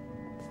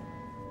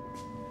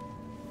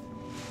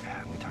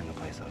 Yeah, we turned the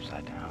place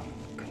upside down.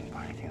 Couldn't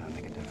find anything that would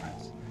make a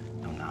difference.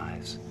 No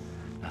knives,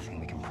 nothing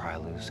we can pry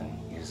loose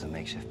and use a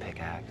makeshift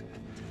pickaxe.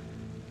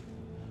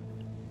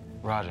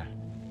 Roger,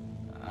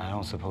 I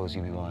don't suppose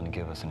you'd be willing to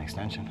give us an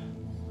extension?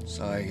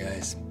 Sorry,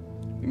 guys.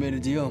 We made a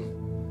deal.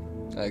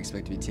 I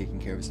expect to be taking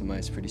care of some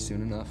ice pretty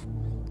soon enough.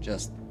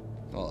 Just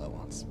all at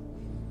once.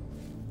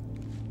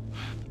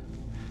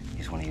 You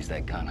just want to use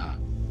that gun, huh?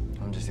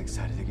 I'm just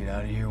excited to get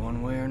out of here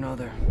one way or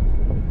another.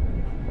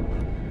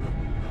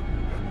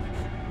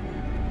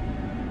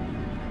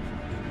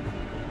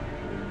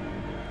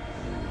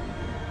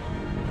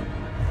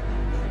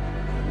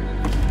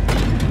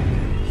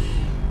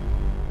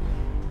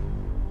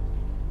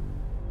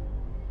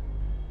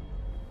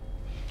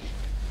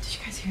 Did you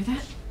guys hear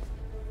that?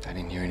 I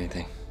didn't hear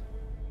anything.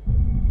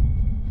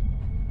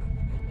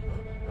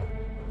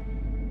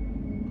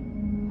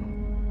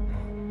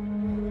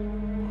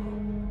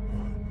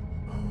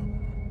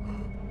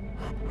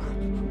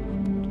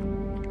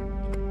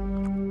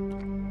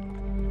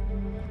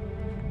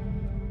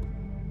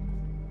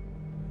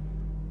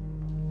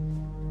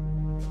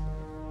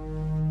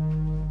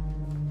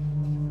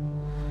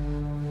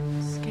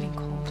 It's getting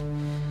cold.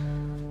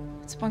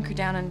 Let's bunker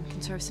down and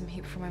conserve some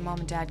heat before my mom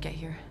and dad get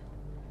here.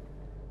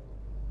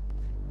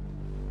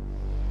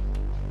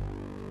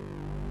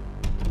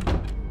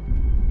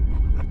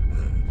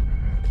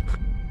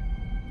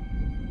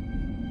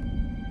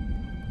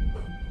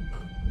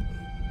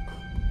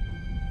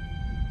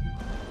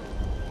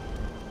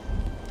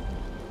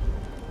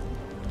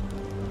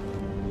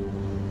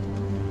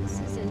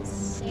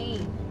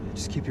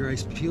 keep your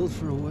eyes peeled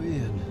for a way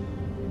in.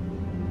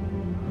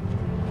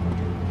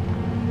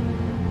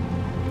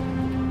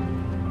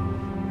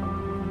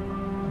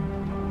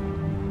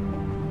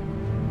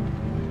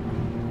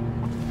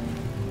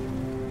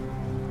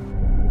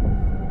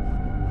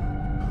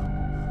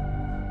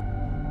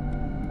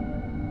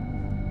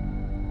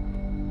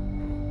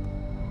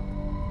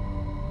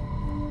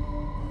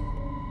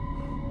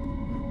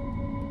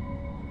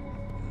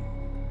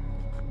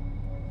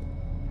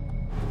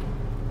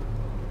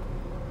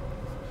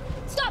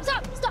 Stop!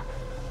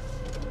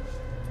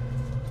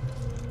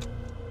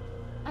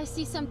 I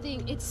see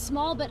something. It's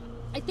small, but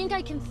I think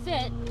I can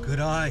fit. Good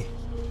eye.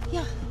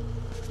 Yeah.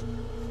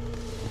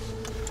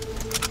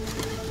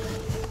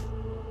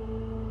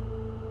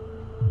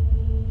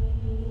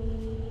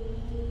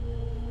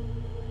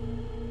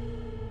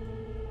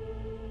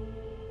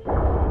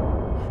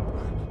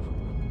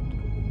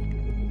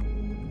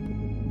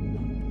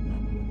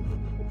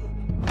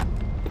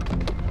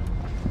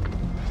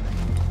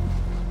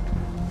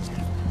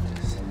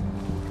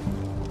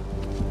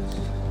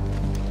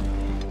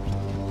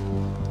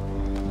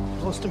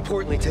 Most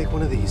importantly, take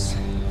one of these.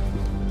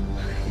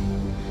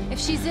 If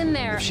she's in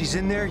there... If she's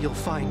in there, you'll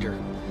find her.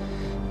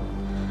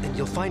 And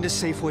you'll find a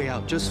safe way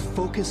out. Just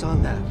focus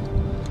on that.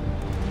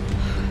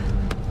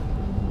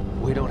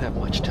 We don't have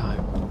much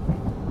time.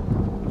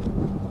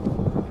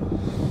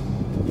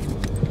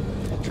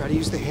 Try to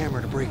use the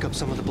hammer to break up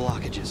some of the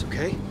blockages,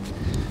 okay?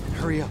 And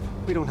hurry up.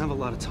 We don't have a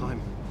lot of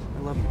time.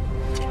 I love you.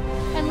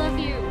 I love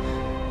you.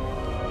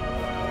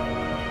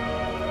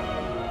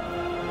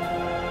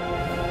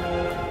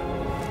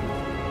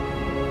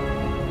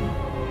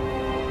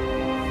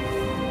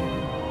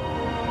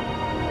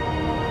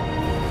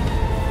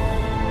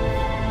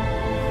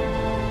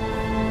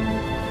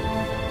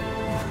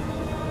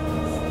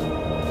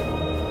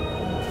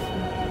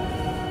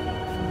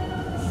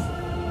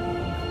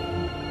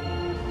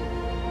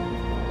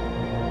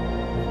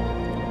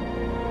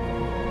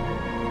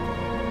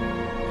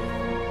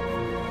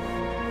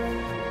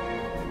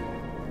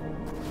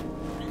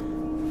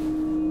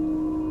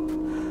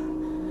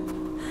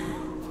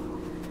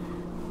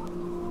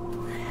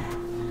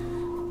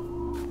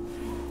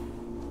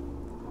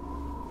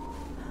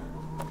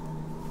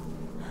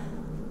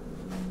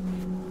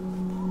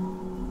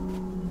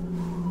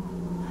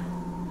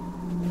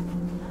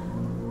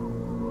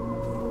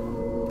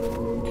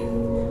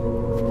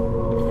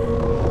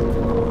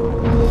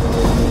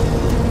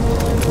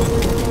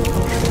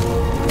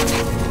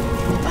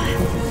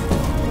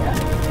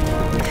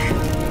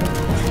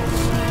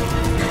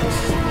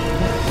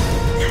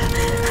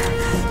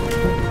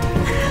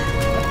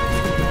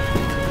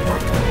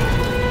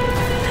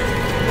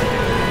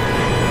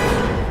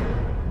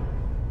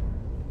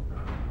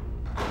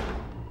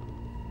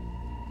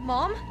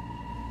 Mom?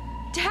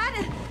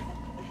 Dad?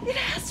 It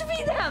has to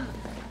be them!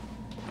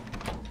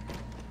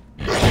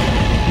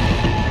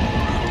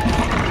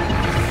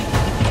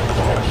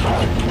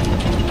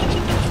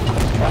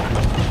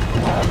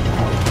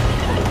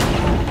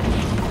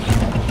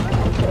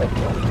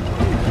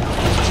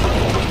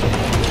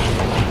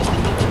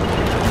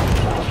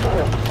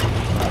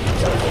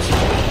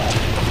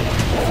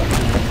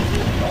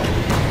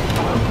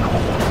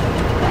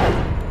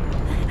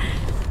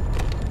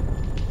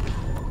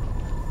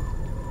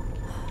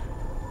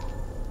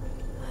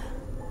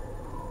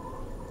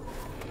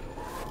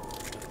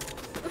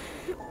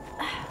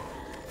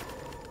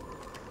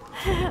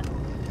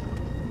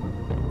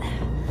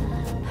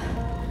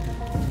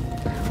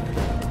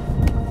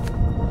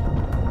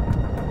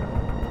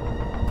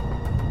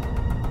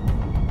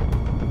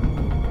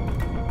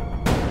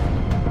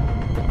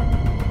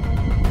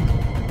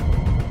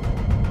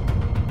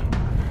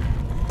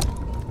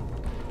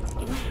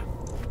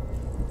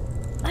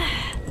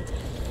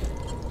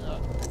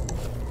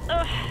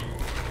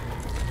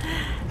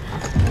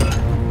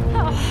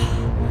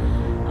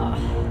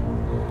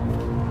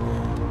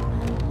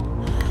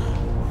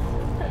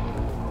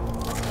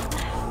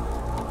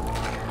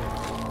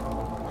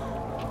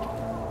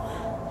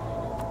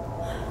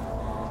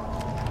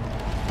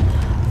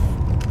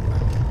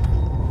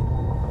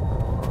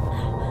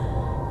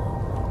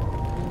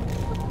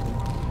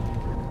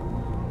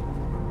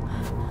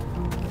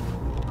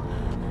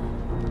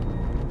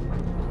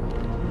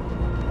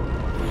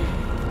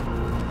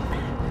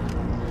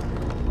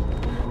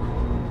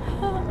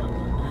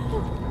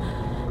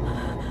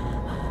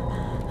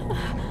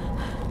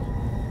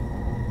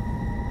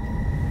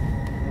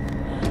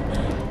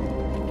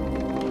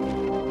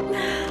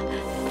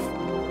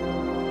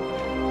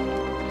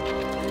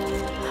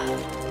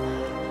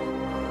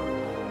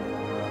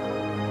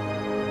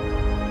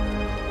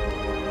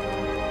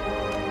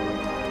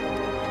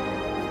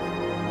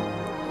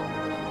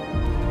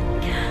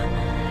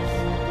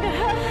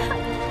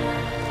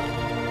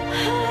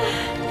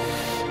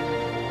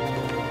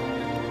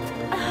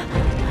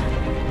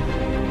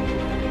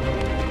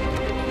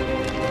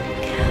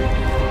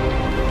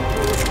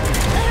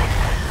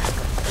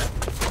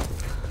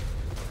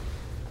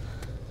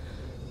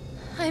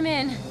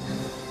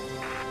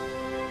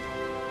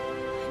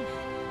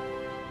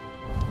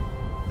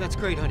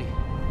 great, honey.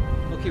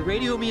 Okay,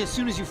 radio me as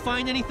soon as you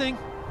find anything.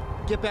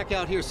 Get back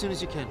out here as soon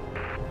as you can.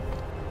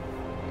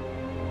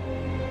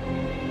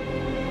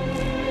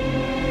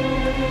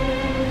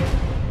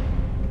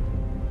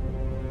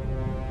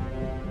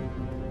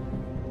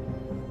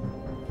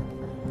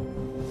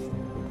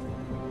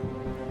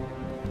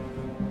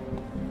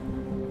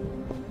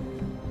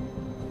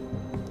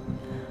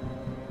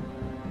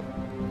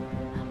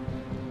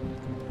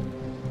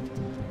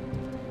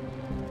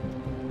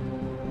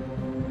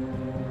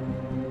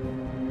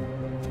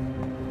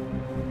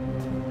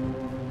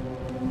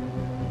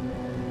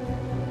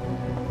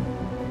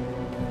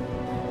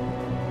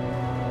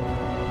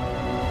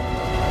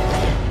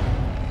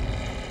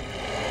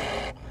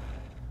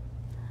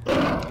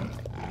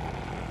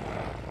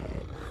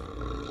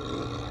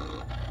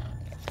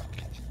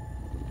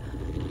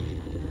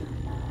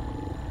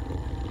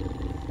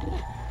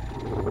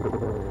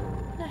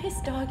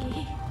 Nice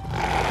doggy.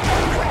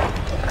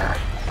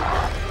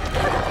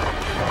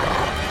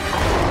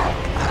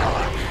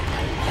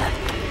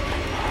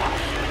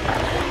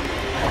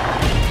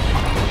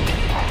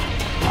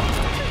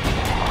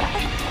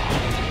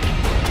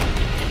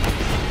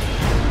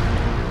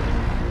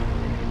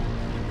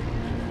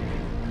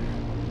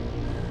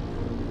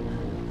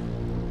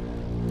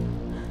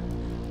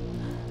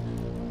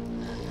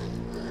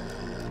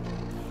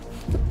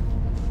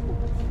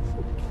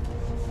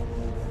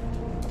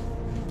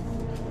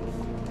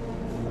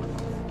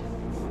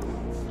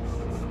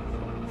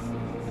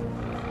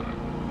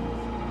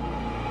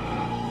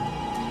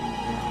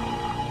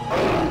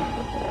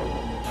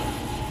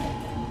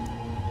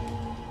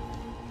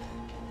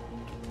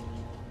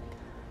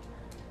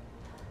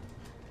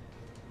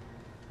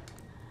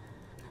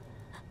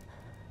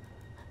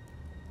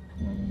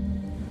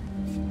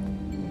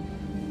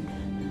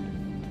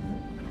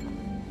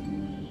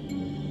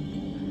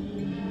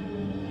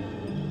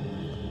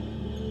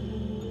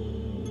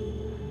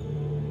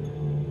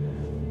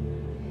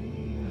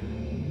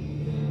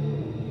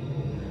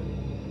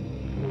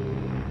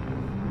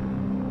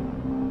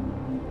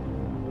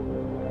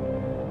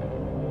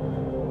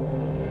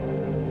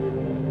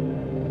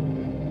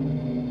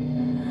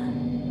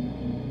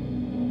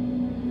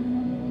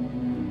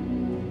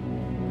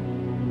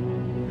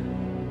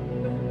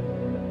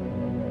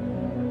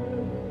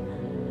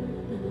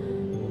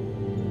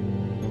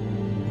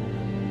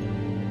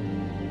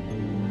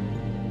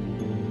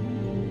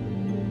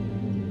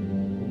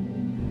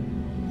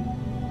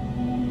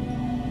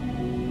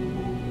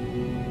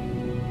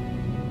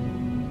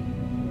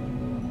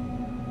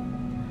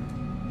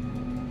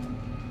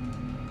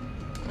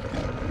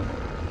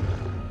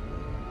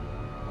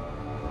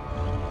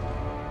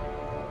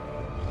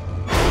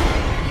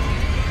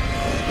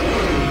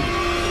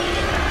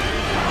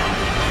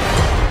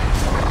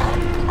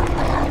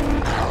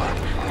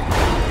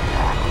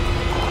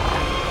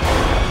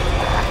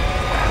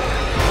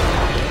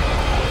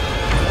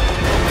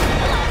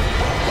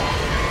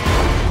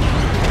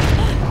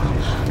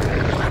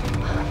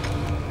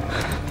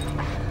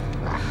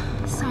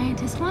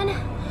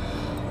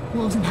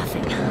 Wolves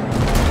nothing.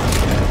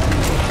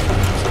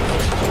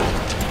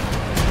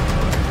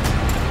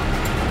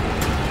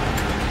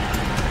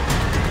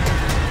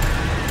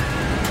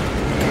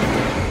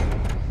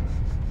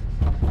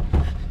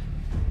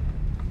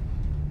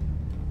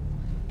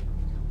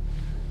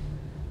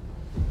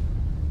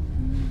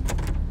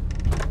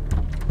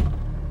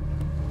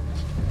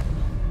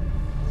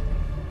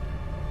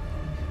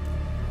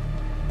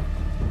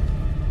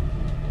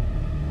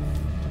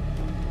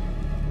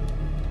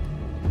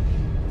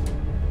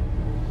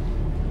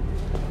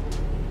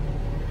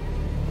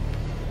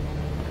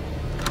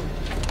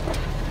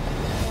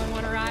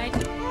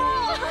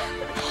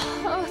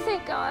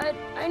 God,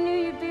 I knew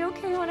you'd be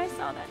okay when I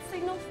saw that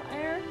signal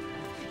fire.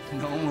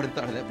 No one would have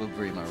thought of that would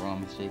breed my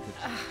wrong with Jacob.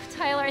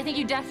 Tyler, I think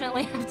you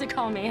definitely have to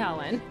call me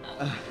Helen.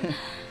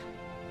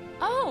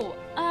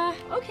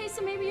 Okay,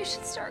 so maybe you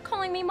should start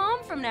calling me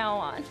Mom from now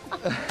on.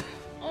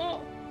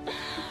 Oh.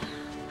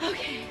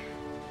 Okay.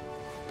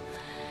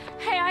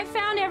 Hey, I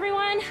found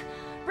everyone.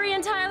 Bree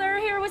and Tyler are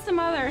here with some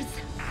others.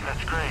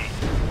 That's great.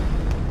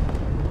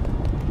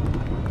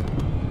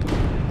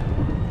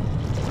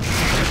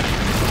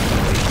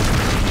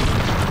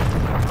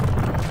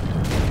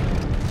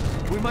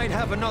 We might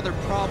have another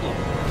problem.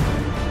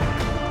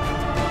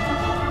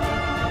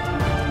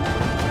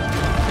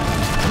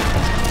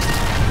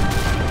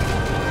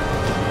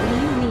 What do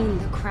you mean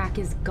the crack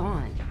is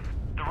gone?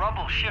 The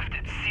rumble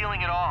shifted,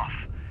 sealing it off.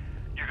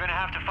 You're gonna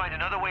have to find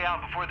another way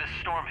out before this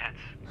storm hits.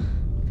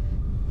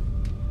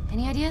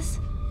 Any ideas?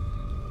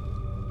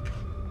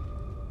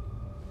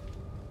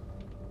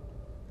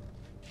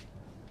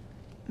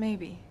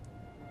 Maybe.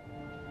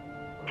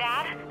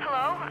 Dad?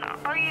 Hello?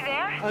 Are you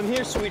there? I'm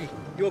here, sweetie.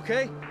 You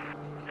okay?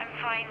 I'm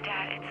fine,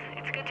 Dad.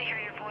 It's good to hear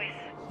your voice.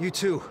 You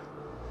too.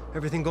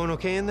 Everything going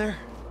okay in there?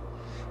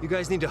 You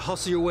guys need to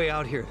hustle your way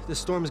out here. This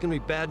storm is gonna be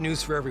bad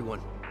news for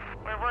everyone.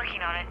 We're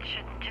working on it.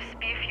 Should just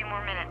be a few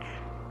more minutes.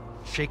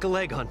 Shake a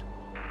leg, hon.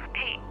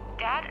 Hey,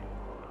 Dad?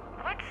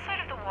 What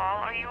side of the wall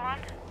are you on?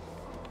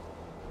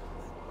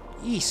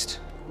 East.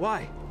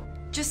 Why?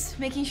 Just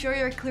making sure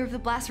you're clear of the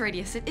blast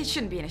radius. It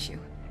shouldn't be an issue.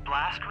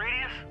 Blast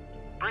radius?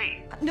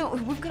 Bree. No,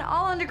 we've got it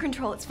all under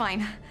control. It's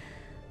fine.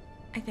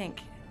 I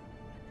think.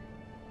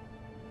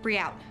 Bree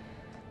out.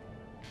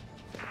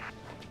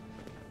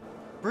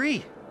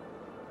 Bree!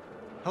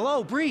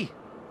 Hello, Bree!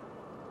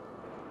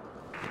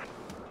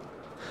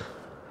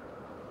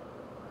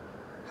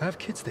 Have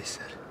kids, they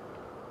said.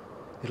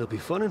 It'll be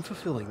fun and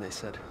fulfilling, they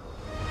said.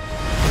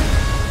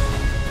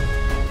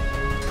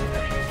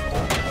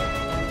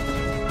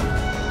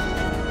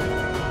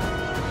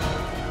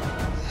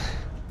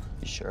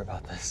 You sure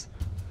about this?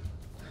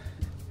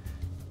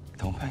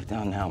 Don't back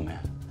down now, man.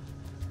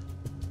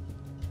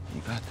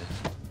 You got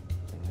this.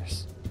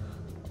 There's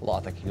a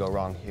lot that could go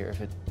wrong here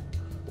if it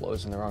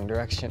blows in the wrong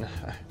direction.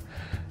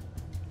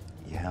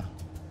 Yeah,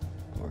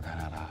 we're kind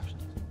of out of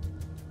options.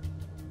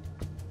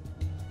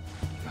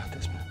 You got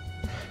this, man.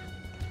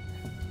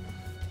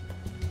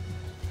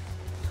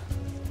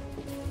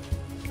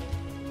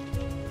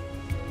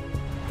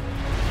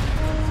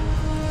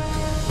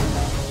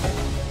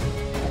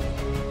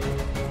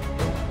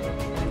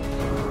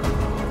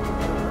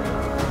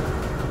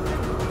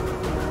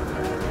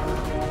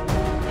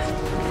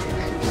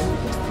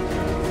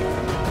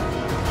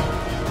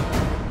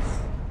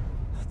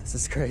 This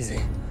is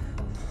crazy.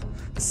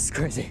 This is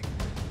crazy.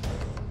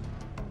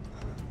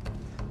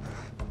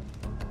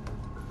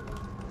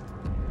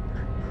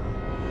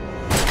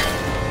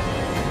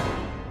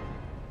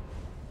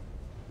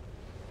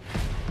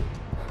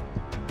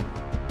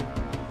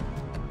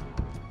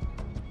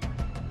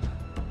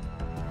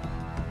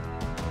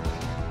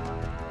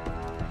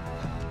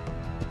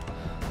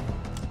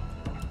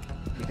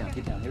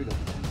 Get down, here we go.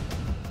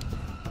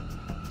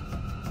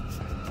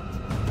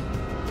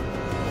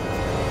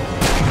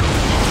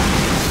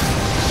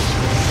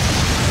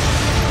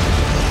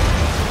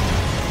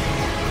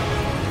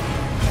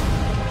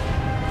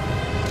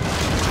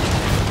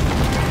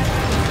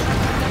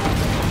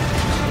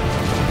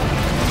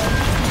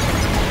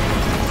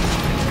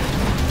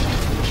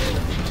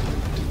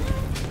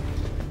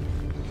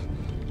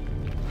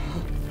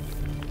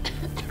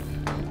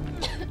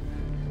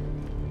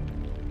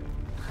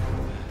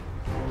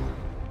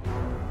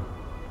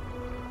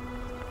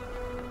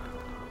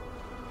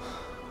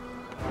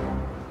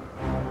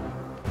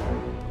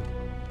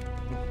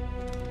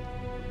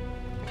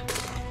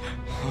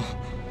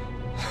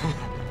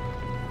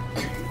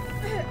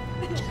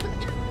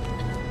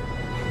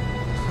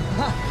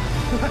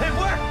 It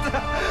worked!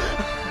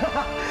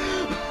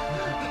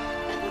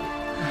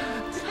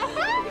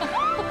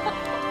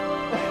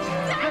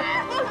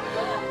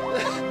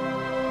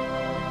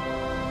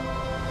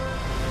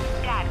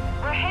 Dad,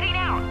 we're heading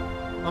out.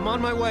 I'm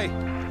on my way.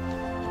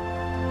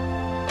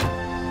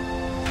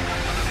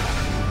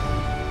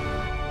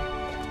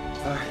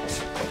 All right,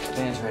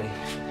 van's ready.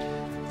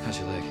 How's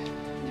your leg? It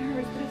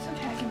hurts, but it's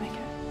okay. I can make it.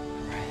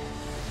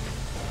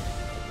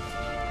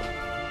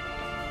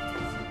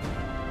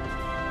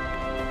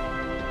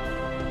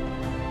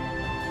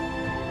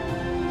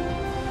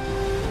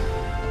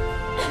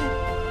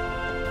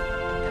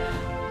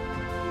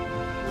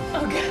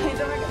 Oh, guys, we're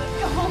gonna go.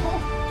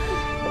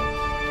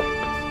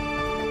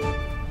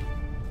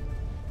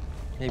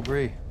 Hey,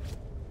 Bree.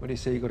 What do you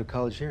say you go to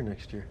college here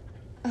next year?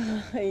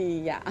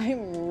 Yeah,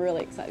 I'm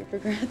really excited for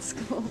grad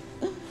school.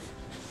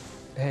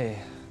 Hey,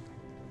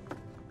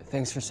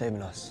 thanks for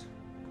saving us.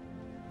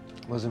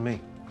 Wasn't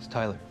me. It's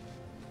Tyler.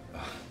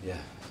 Yeah,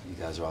 you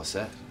guys are all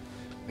set.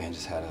 Van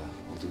just had a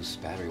loose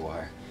battery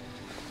wire.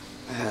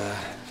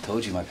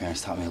 Told you my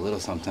parents taught me a little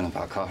something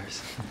about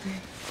cars.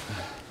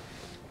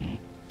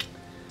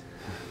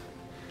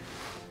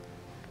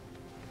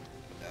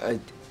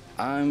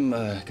 I'm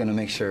gonna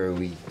make sure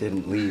we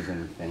didn't leave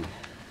anything.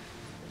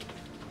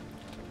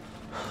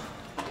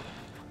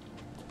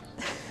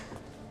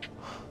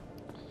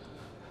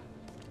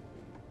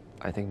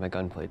 I think my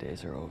gunplay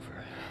days are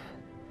over.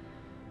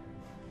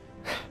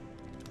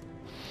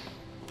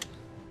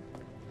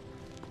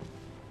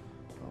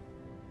 Well,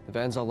 the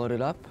van's all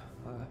loaded up.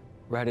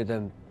 We're headed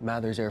to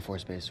Mathers Air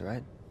Force Base,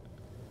 right?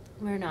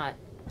 We're not,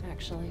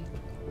 actually.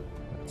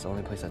 It's the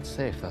only place that's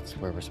safe. That's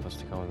where we're supposed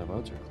to go when the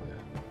roads are clear.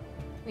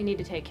 We need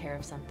to take care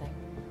of something.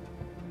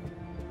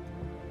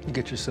 You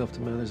get yourself to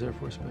Mathers Air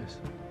Force Base.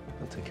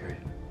 I'll take care of you.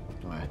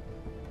 All right.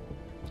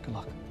 Good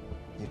luck.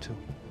 You too.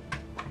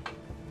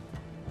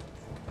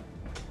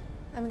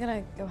 I'm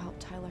gonna go help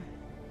Tyler.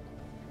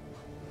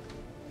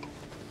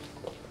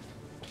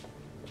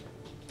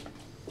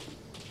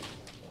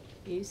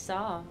 You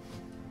saw.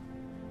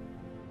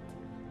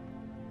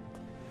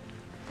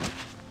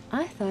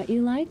 I thought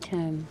you liked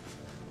him.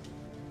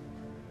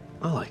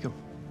 I like him.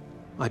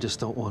 I just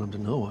don't want him to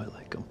know I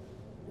like him.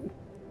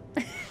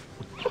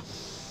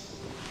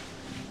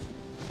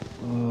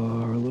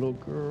 Oh, our little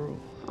girl.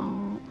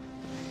 Oh.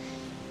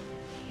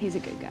 He's a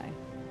good guy.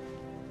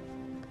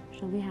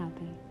 She'll be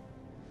happy.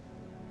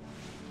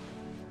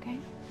 Okay?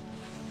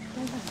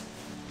 Go ahead.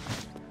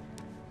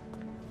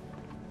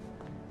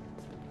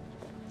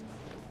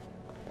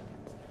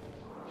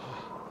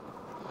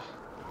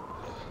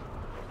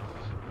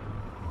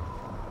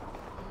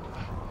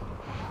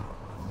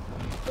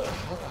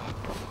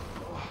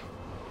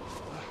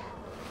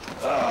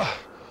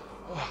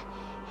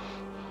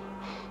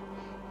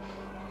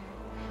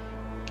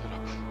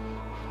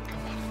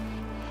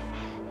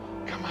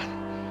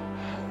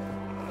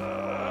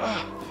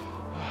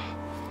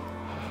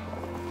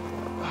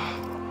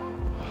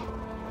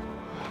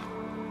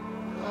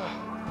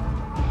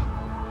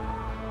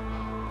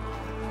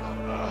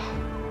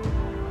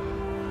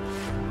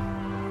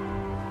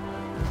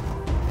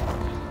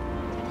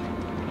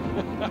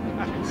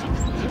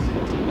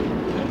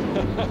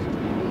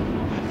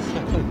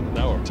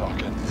 Now we're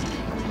talking.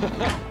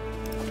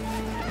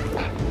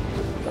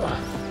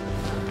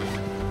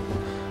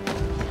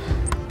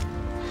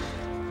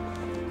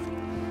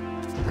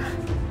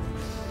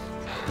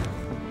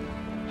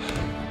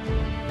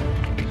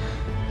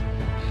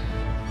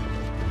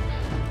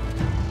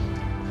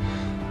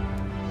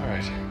 All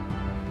right.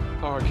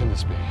 How hard can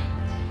this be?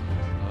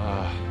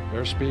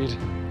 Airspeed,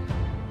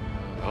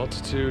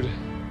 altitude,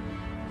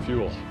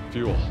 fuel.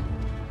 All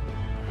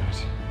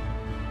right.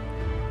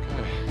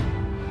 Okay.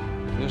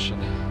 Ignition.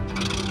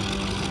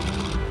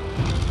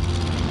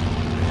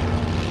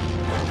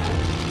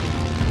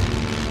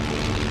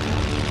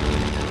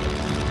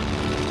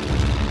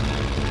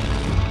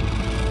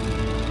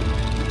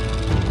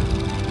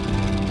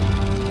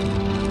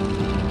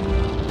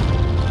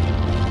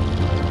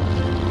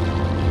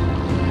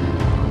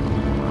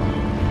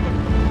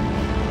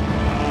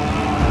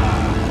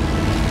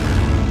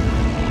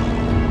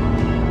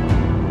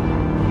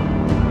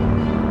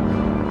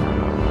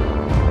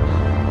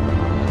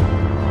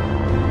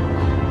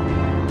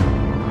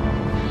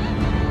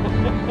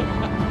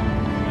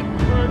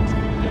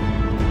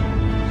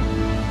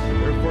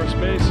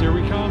 Base, here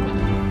we come.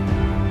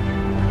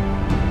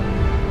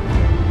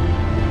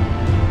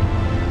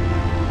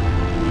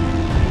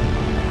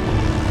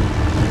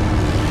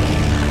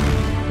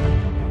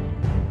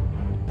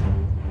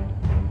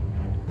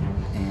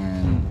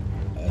 An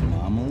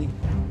anomaly?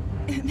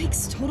 It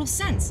makes total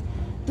sense.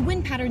 The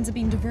wind patterns are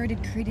being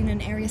diverted, creating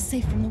an area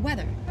safe from the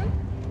weather.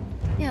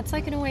 Yeah, it's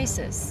like an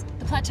oasis.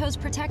 The plateau's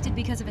protected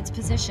because of its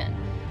position.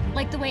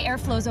 Like the way air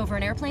flows over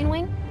an airplane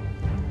wing.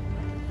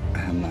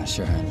 I'm not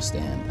sure I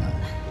understand.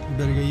 You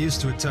better get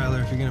used to it,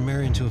 Tyler, if you're gonna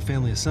marry into a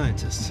family of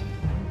scientists.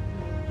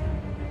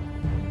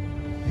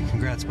 Hey,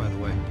 congrats, by the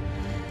way.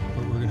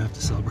 But we're gonna have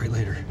to celebrate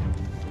later.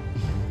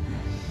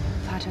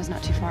 Plateau's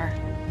not too far.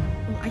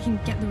 Well, I can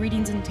get the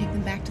readings and take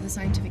them back to the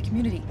scientific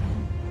community.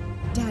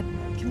 Dad,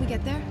 can we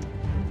get there?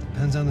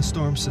 Depends on the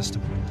storm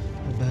system.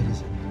 How bad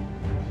is it?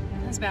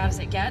 As bad as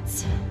it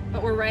gets.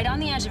 But we're right on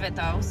the edge of it,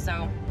 though,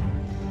 so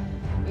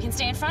we can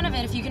stay in front of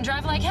it if you can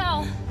drive like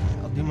hell.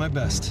 I'll do my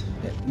best.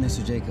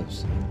 Mr.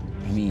 Jacobs,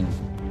 I mean,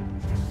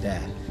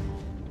 Dad.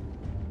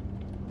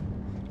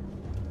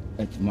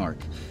 Mark,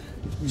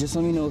 just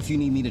let me know if you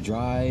need me to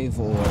drive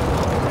or...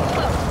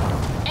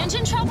 Whoa.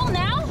 Engine trouble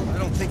now? I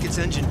don't think it's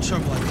engine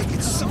trouble. I think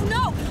it's some...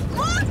 No!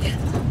 Look!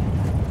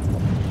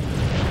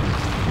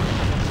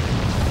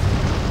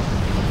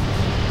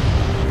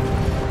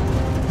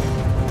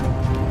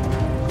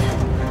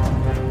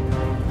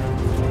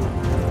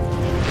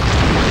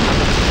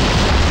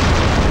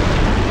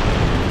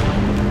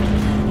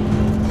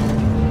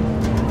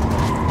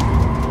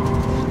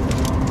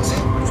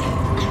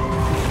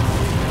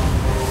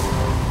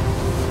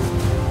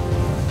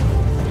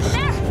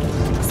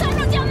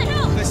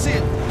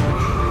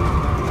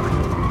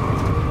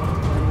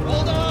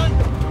 Hold on!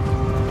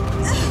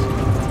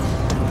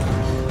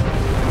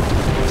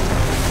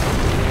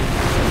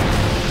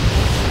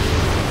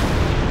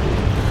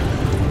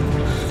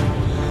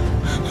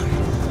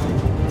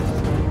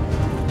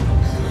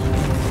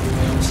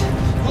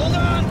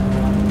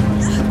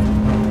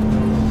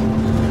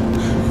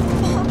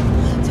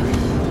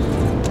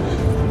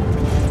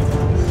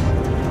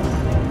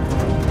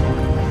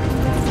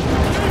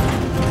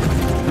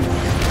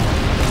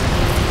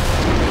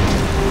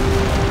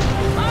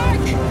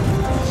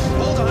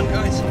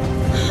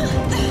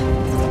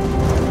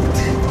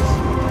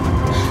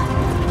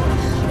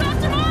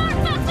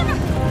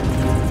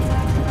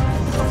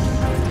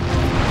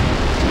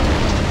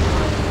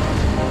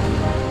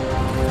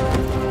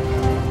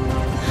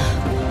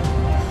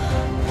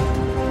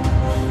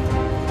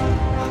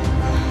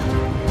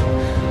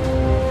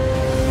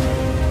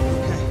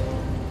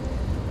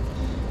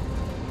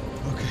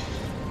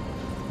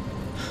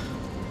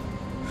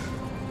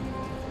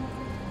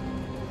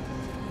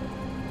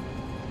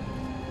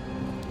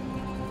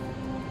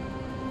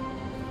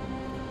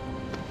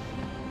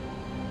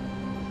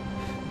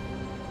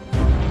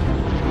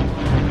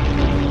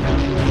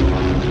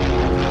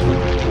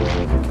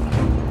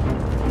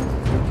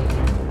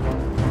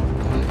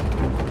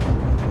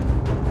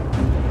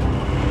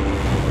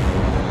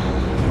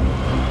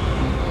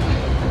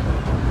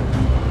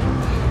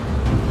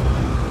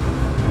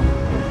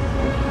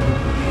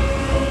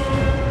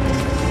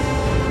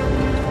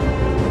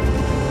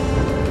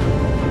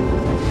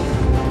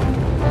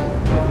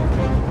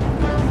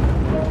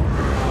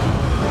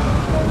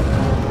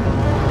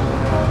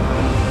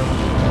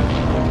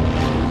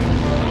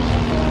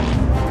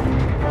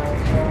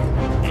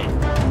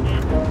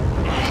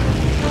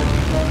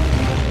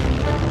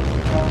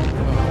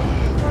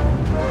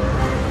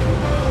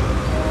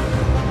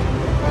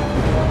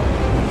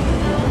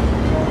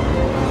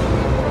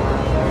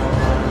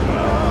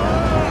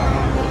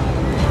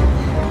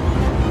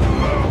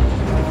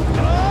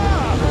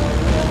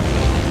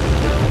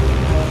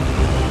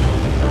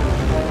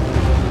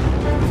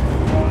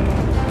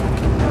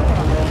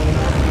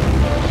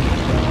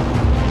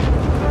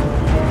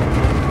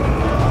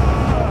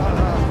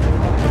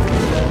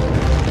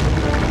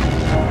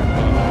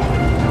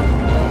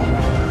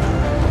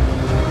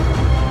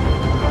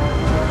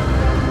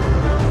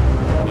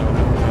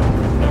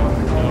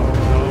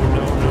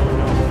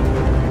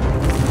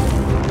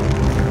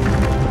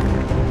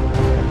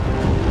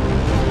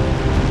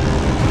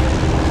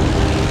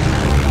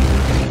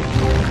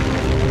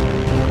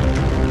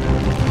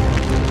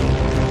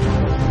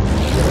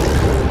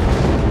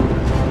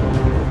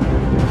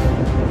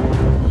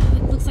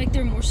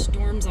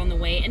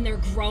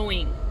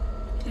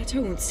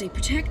 plateau won't stay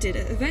protected.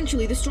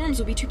 Eventually, the storms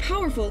will be too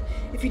powerful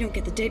if we don't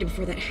get the data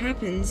before that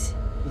happens.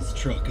 This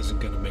truck isn't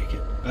gonna make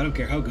it. I don't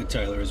care how good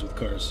Tyler is with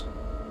cars.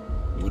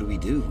 What do we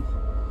do?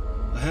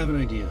 I have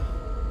an idea.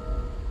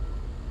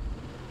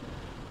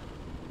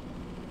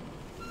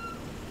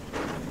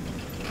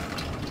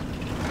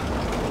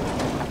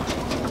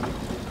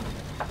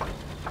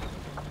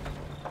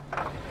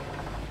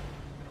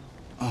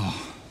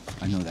 Oh,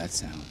 I know that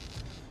sound.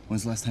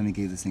 When's the last time you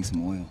gave this thing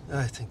some oil?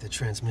 I think the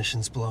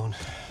transmission's blown.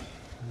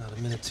 Not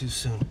a minute too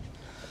soon.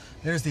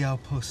 There's the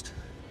outpost.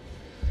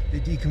 They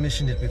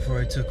decommissioned it before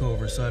I took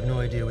over, so I have no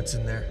idea what's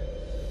in there.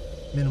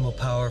 Minimal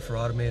power for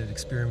automated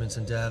experiments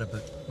and data,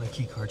 but my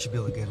key card should be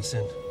able to get us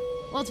in.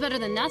 Well, it's better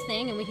than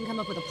nothing, and we can come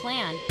up with a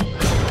plan.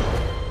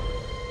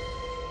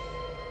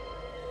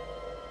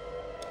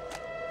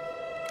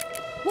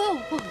 Whoa,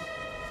 whoa.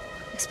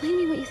 Explain to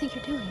me what you think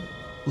you're doing.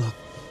 Look,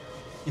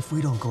 if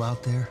we don't go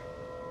out there,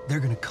 they're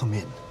gonna come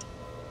in.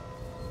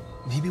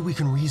 Maybe we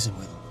can reason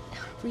with them.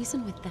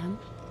 Reason with them?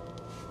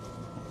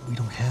 We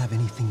don't have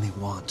anything they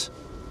want,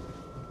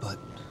 but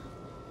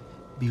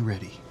be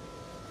ready.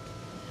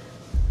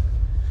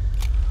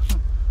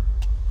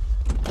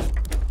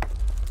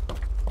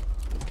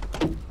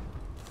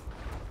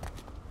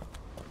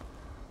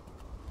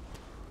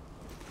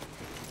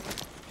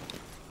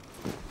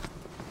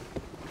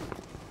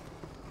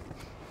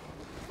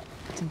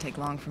 It didn't take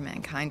long for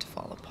mankind to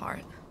fall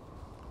apart.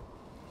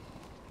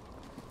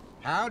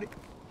 Howdy.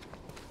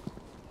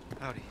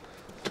 Howdy.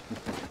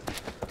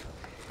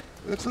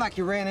 Looks like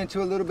you ran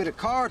into a little bit of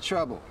car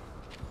trouble.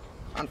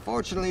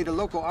 Unfortunately, the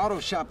local auto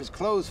shop is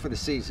closed for the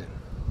season.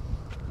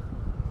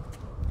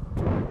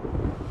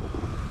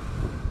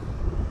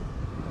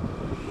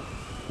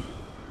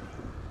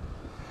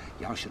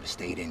 Y'all should have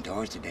stayed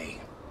indoors today.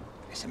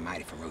 There's some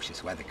mighty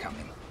ferocious weather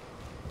coming.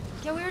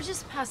 Yeah, we were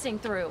just passing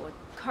through.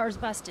 Car's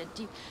busted.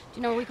 Do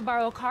you know where we could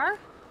borrow a car?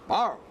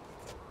 Borrow?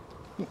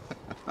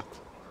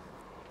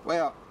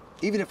 Well,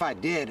 even if I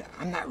did,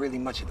 I'm not really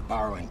much of the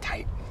borrowing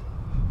type.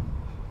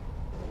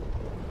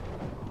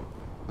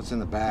 What's in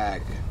the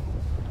bag?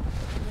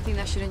 Nothing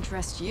that should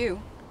interest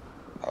you.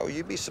 Oh,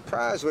 you'd be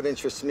surprised what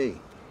interests me.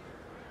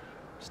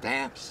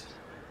 Stamps,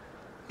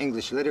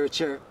 English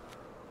literature.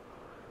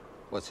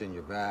 What's in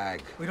your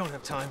bag? We don't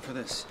have time for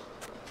this.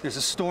 There's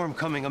a storm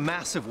coming, a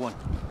massive one.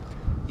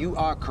 You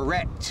are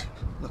correct.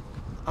 Look,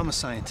 I'm a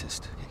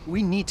scientist.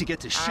 We need to get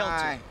to shelter.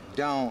 I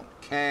don't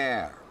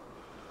care.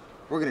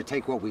 We're gonna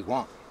take what we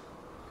want.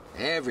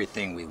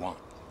 Everything we want.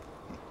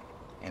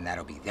 And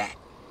that'll be that.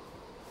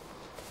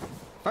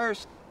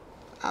 First,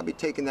 I'll be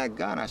taking that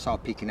gun I saw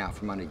peeking out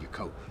from under your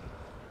coat.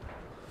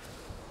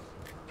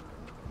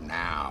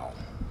 Now.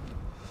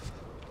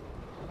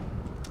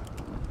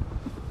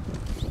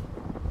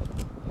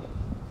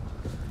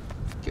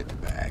 Get the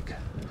bag.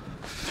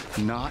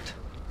 Not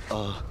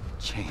a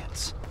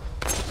chance.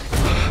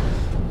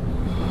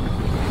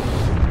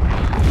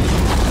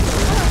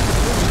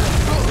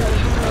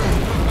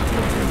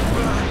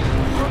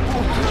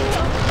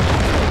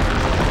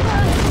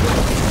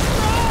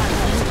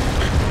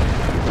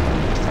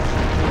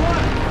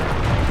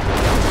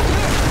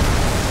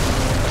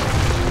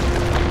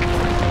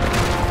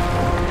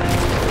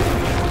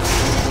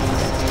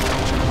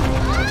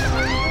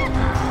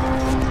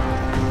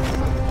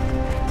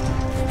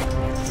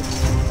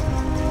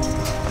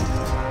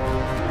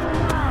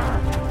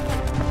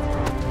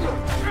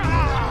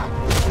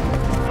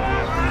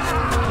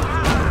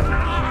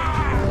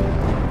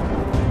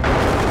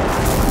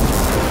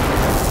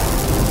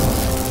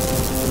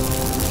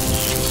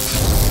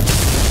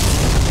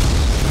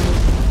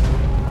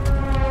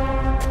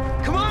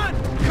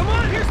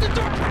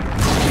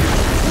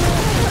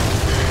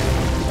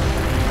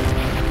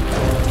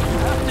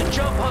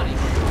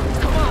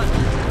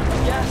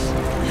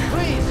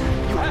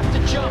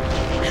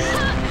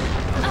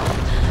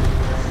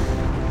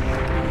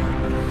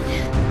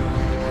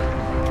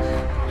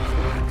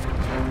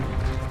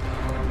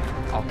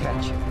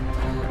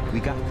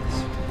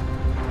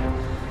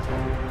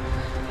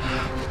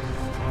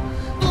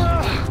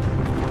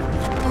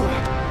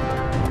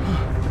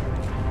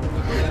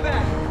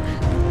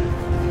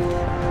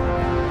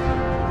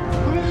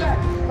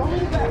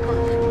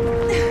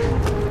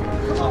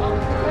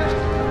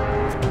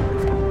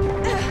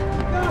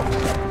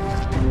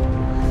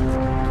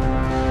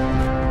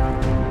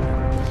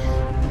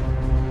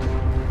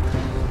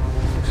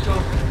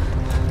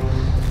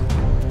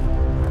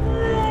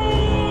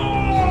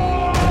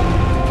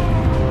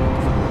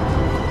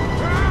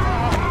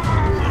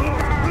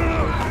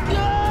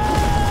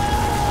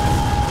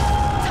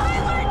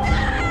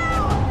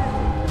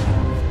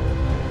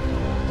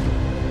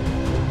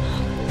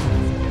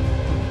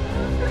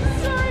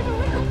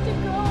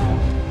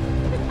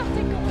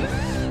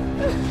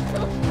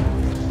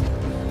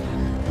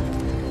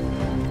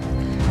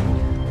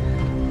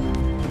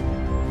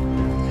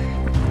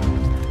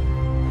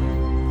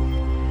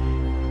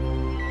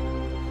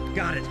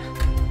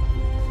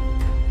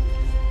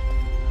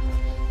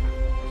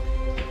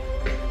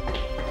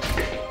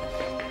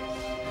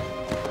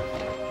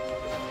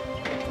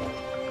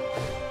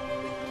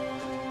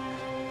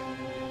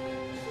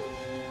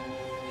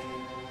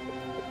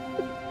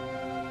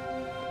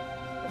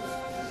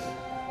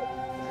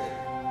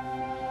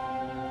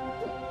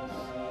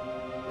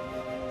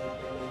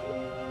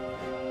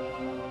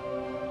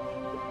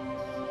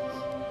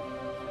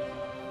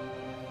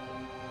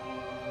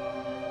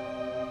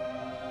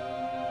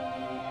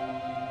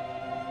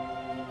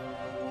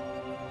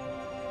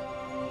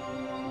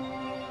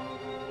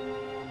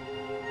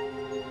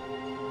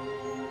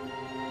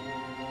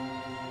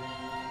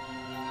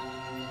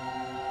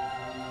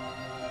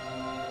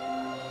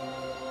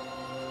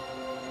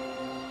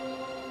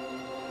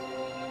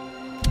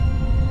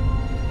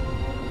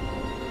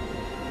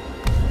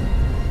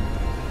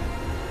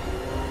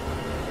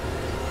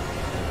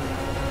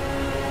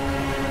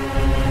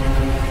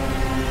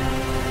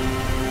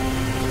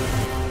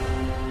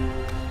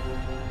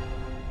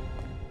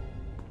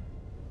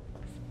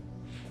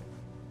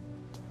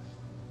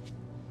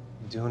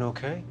 doing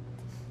okay?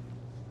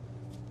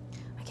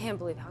 I can't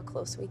believe how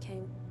close we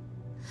came.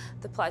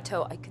 The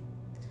plateau, I could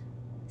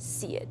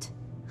see it.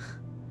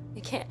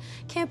 It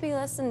can't be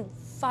less than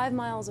 5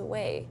 miles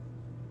away.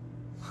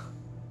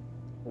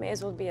 May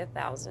as well be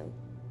 1,000.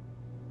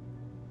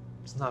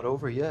 It's not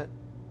over yet.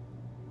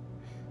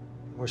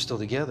 We're still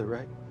together,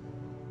 right?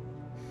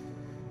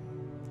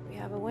 We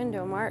have a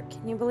window, Mark.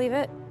 Can you believe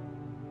it?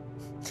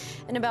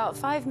 In about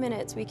 5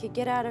 minutes, we could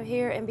get out of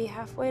here and be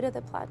halfway to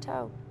the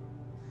plateau.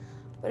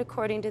 But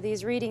according to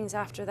these readings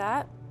after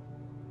that,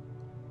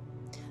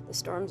 the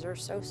storms are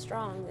so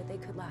strong that they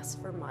could last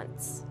for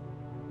months.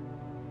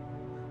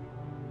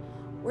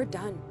 We're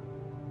done.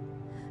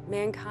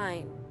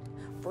 Mankind,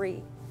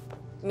 Bree,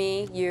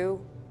 me,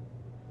 you.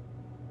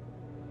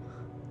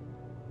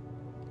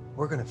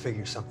 We're gonna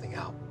figure something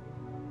out.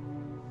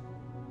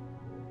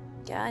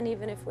 Yeah, and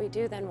even if we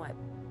do, then what?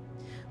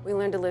 We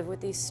learn to live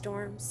with these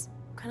storms.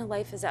 What kind of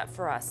life is that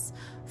for us?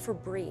 For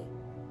Bree?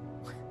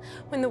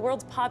 When the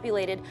world's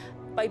populated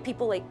by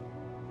people like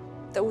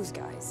those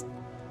guys.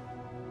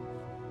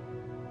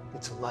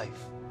 It's a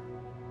life.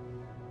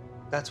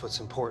 That's what's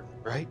important,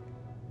 right?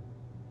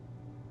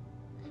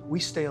 We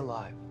stay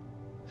alive,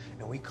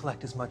 and we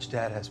collect as much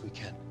data as we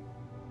can.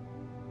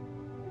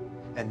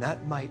 And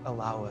that might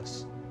allow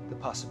us the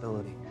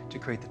possibility to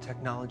create the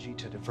technology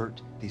to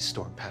divert these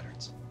storm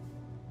patterns.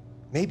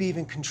 Maybe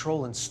even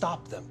control and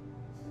stop them.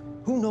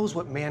 Who knows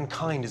what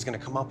mankind is going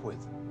to come up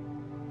with?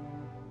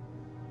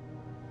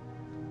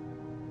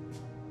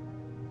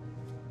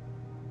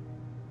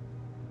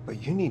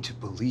 But you need to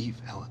believe,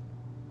 Helen.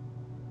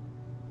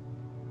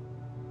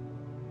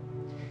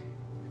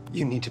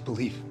 You need to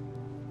believe.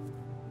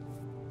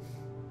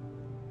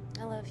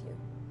 I love you.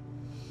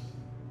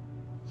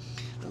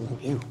 I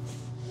love you.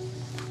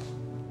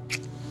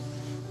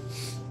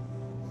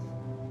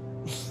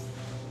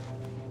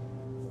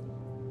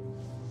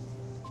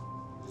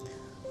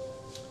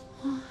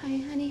 Oh, hi,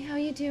 honey. How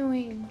you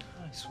doing?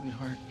 Hi,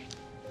 sweetheart.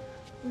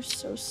 We're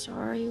so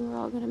sorry. We're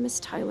all gonna miss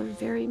Tyler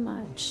very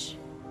much.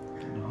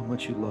 I know how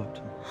much you loved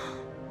him.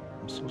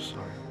 I'm so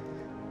sorry.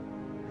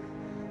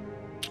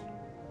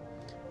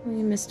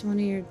 We missed one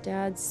of your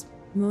dad's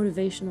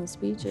motivational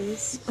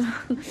speeches.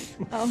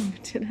 Oh,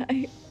 did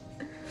I?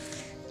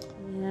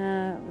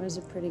 Yeah, it was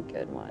a pretty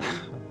good one.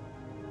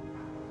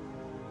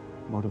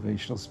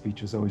 Motivational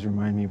speeches always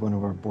remind me of one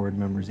of our board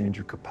members,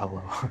 Andrew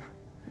Capello.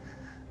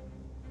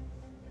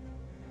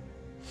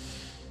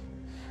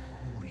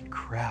 Holy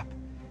crap.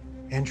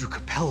 Andrew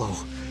Capello.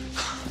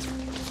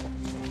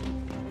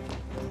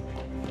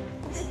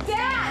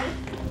 Dad!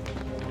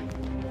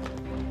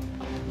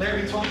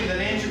 Larry told me that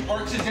Andrew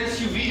parks his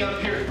SUV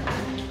up here.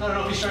 I don't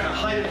know if he's trying to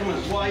hide it from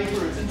his wife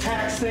or it's a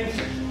tax thing,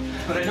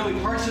 but I know he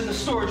parks it in the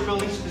storage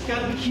building, so there's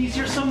gotta be keys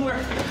here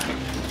somewhere.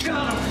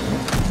 Got him!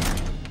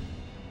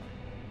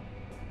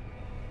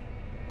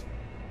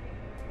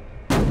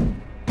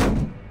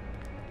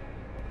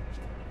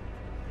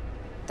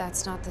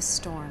 That's not the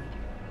storm.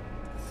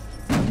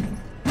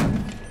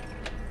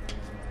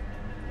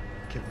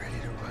 Get ready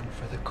to run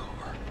for the car.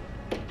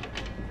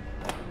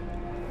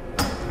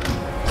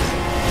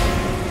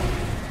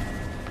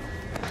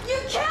 You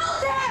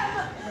killed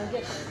him! Go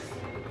get this.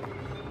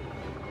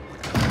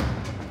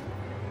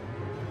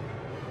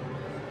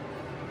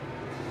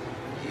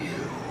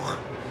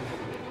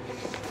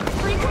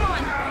 Bree, come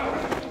on!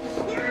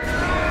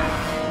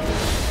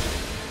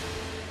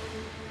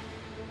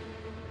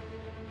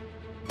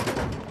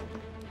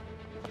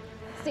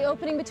 It's the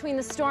opening between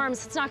the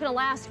storms. It's not gonna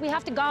last. We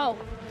have to go.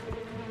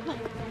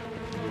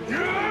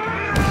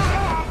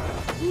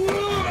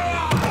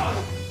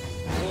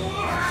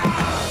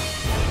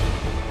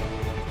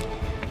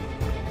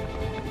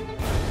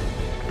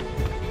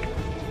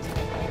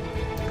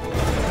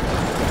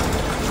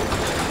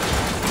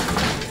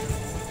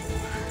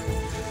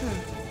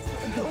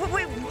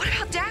 Wait, what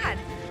about Dad?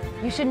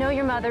 You should know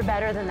your mother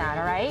better than that,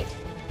 all right?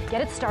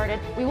 Get it started.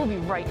 We will be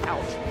right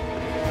out.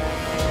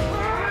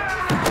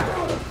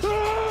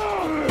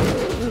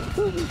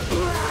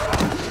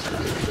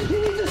 You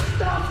need to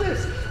stop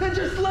this and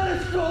just let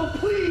us go,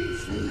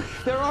 please.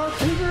 There are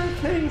bigger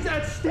things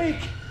at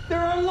stake. There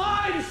are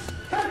lives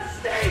at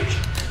stake.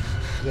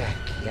 Yak,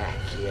 yak,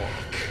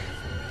 yak.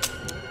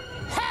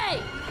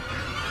 Hey!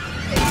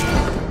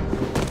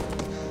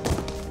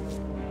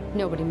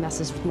 Nobody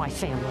messes with my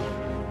family.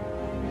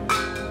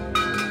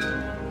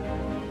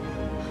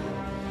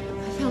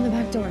 I found the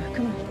back door.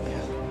 Come on.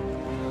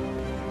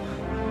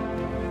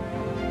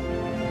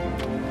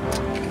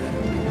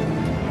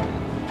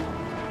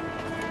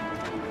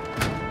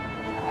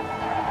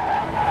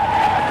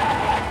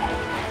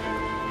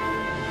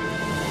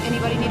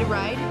 Anybody need a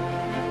ride?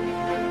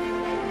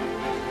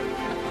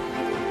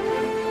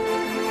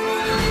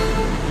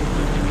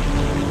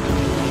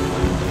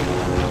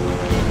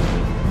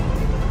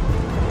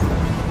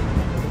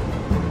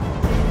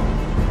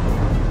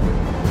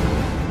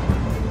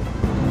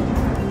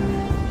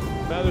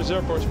 Mathers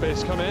Air Force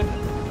Base, come in.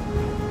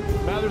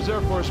 Mathers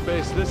Air Force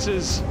Base, this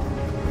is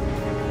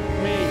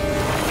me.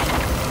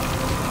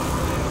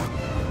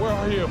 Where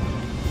are you?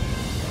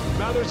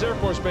 Mathers Air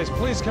Force Base,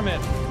 please come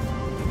in.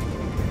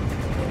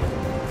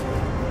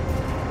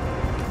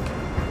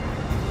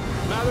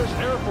 Mathers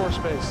Air Force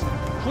Base,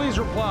 please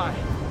reply.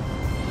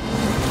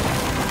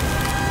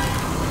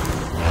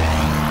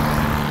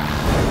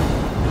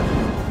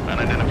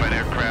 Unidentified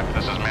aircraft,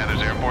 this is Mathers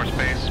Air Force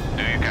Base.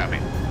 Do you copy?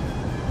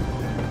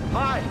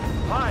 Hi.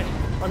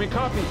 I mean,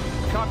 copy.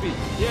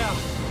 Yeah,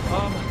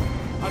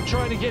 I'm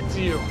trying to get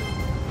to you.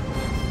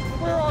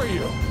 Where are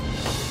you?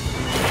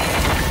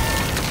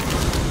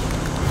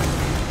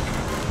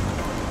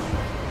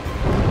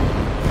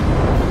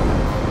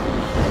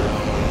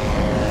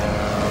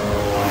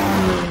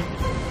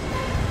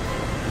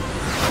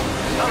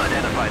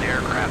 Unidentified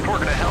aircraft, we're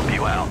gonna help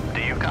you out.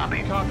 Do you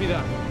copy? Copy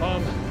that.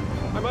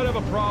 I might have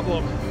a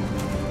problem.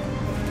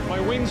 My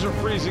wings are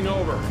freezing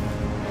over.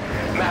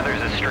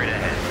 Mathers is straight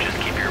ahead. Just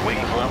keep your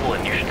wings level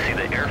and you should see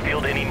the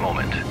airfield any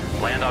moment.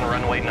 Land on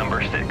runway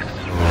number 6.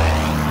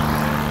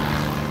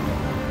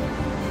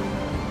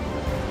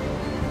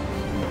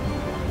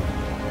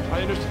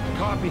 I understand.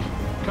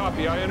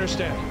 Copy, I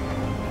understand.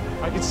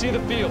 I can see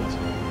the field. I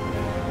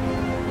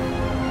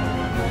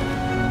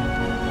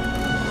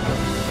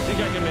think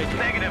I can make it.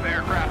 Negative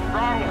aircraft,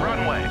 wrong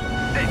runway.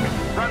 6,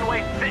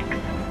 runway 6.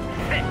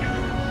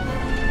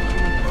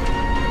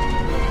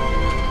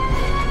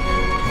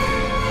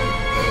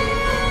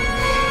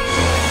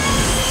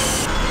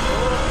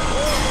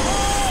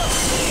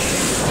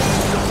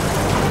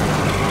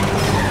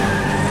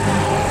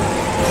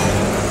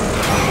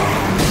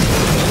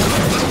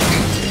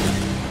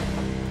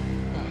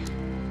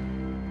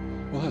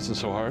 Well, that's not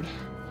so hard.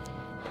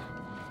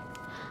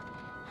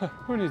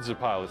 Who needs a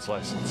pilot's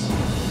license?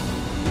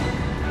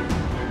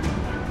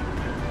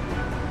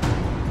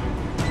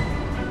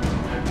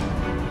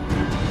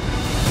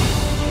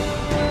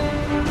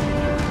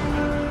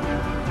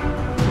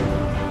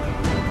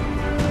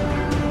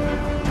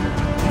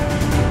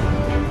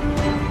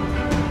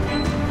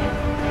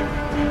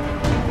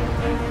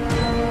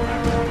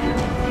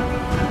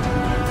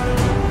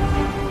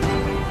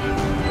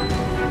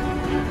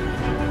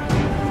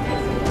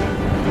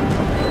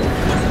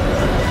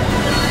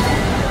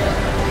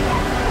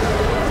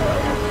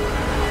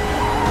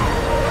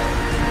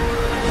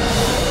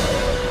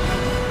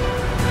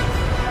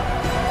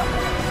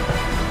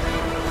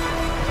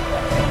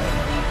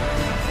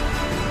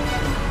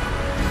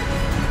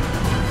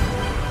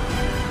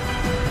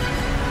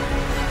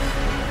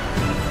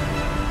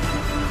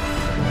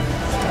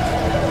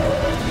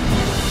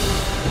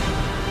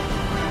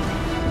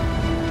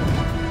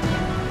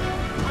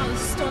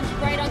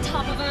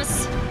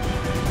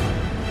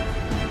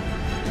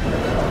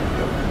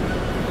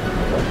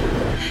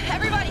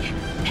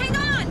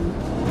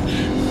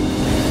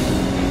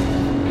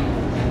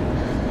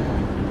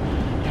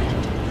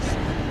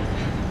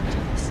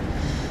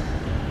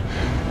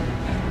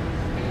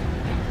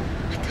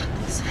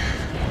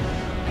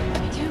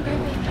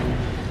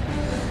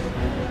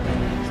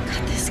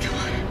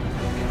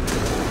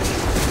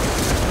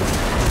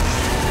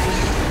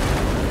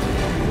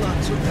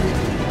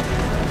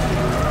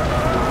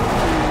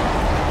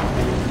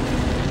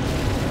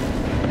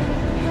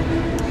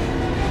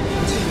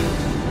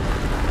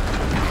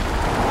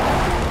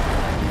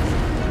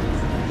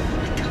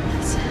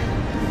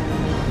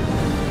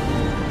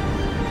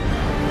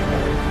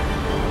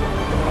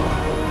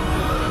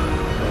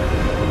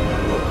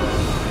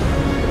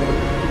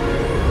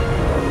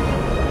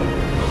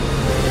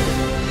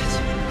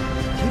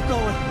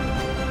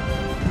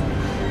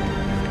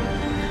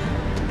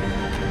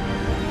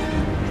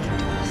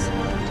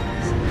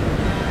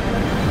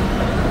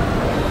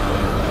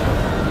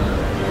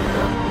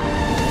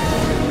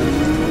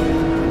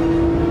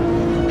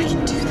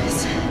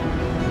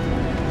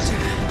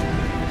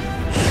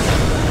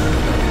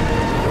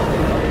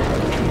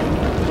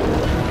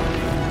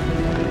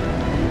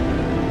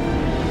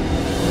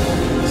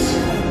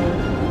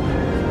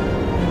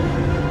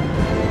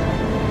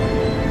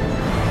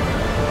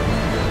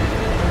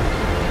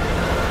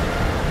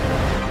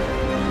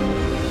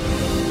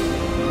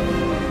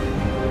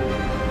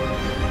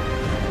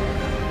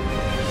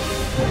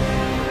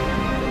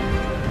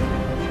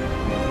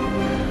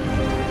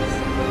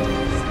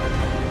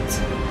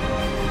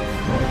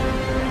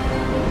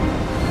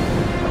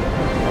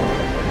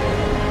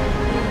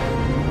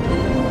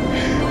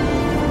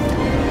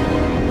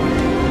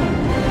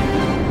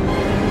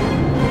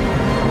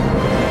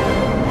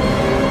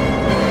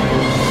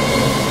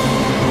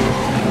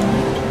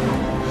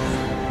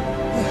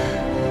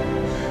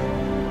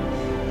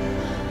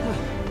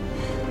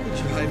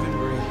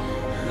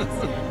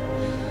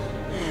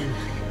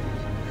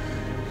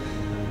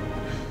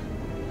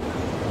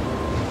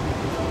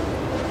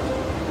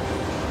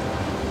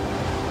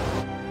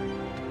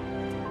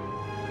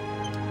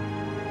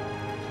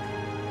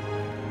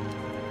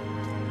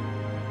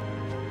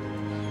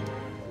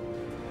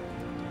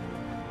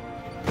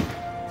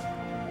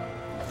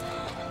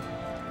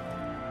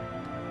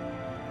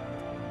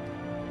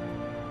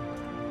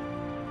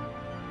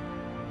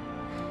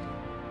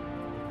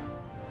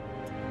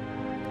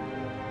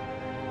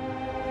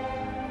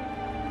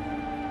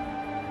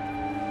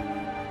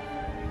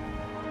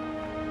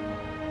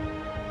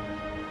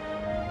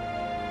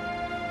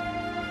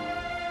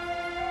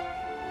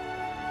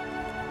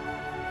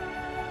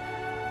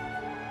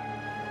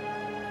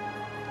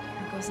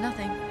 was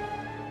nothing.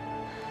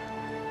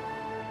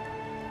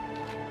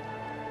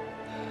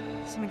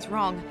 Something's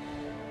wrong.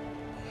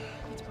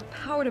 Needs more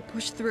power to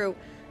push through.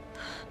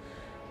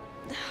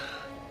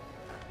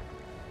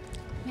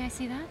 May I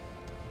see that?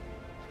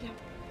 Yeah.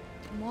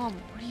 Mom,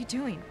 what are you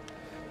doing?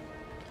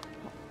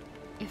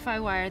 If I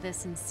wire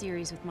this in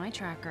series with my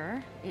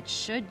tracker, it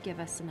should give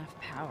us enough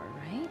power,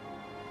 right?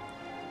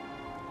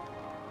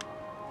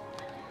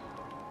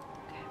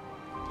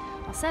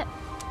 Okay. All set.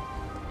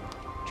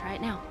 Try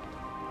it now.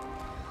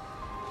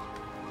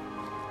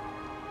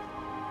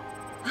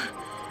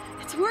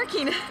 It's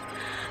working! It's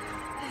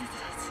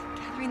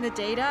gathering the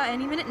data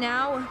any minute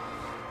now.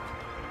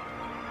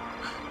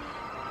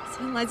 It's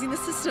analyzing the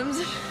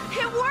systems.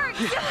 It worked!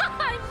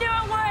 I knew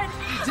it would!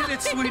 You did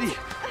it, sweetie!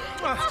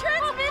 It's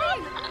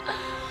transmitting!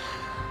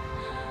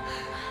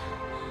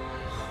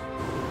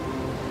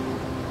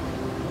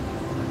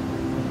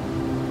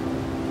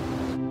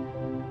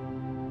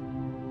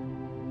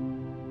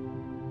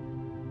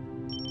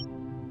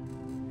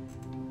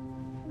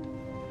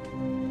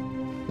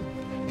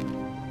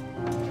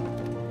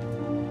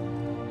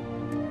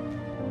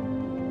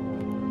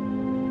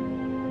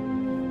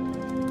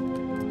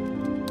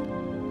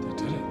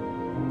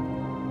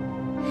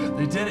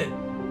 They did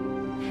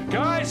it!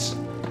 Guys!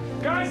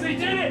 Guys, they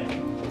did it!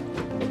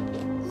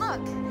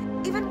 Look,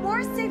 even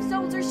more safe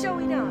zones are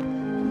showing up.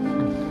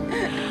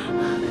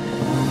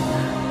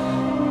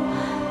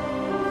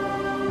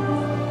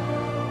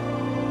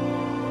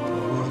 The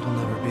world will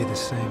never be the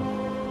same.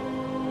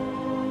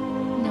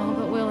 No,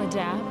 but we'll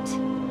adapt.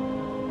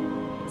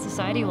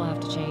 Society will have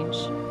to change.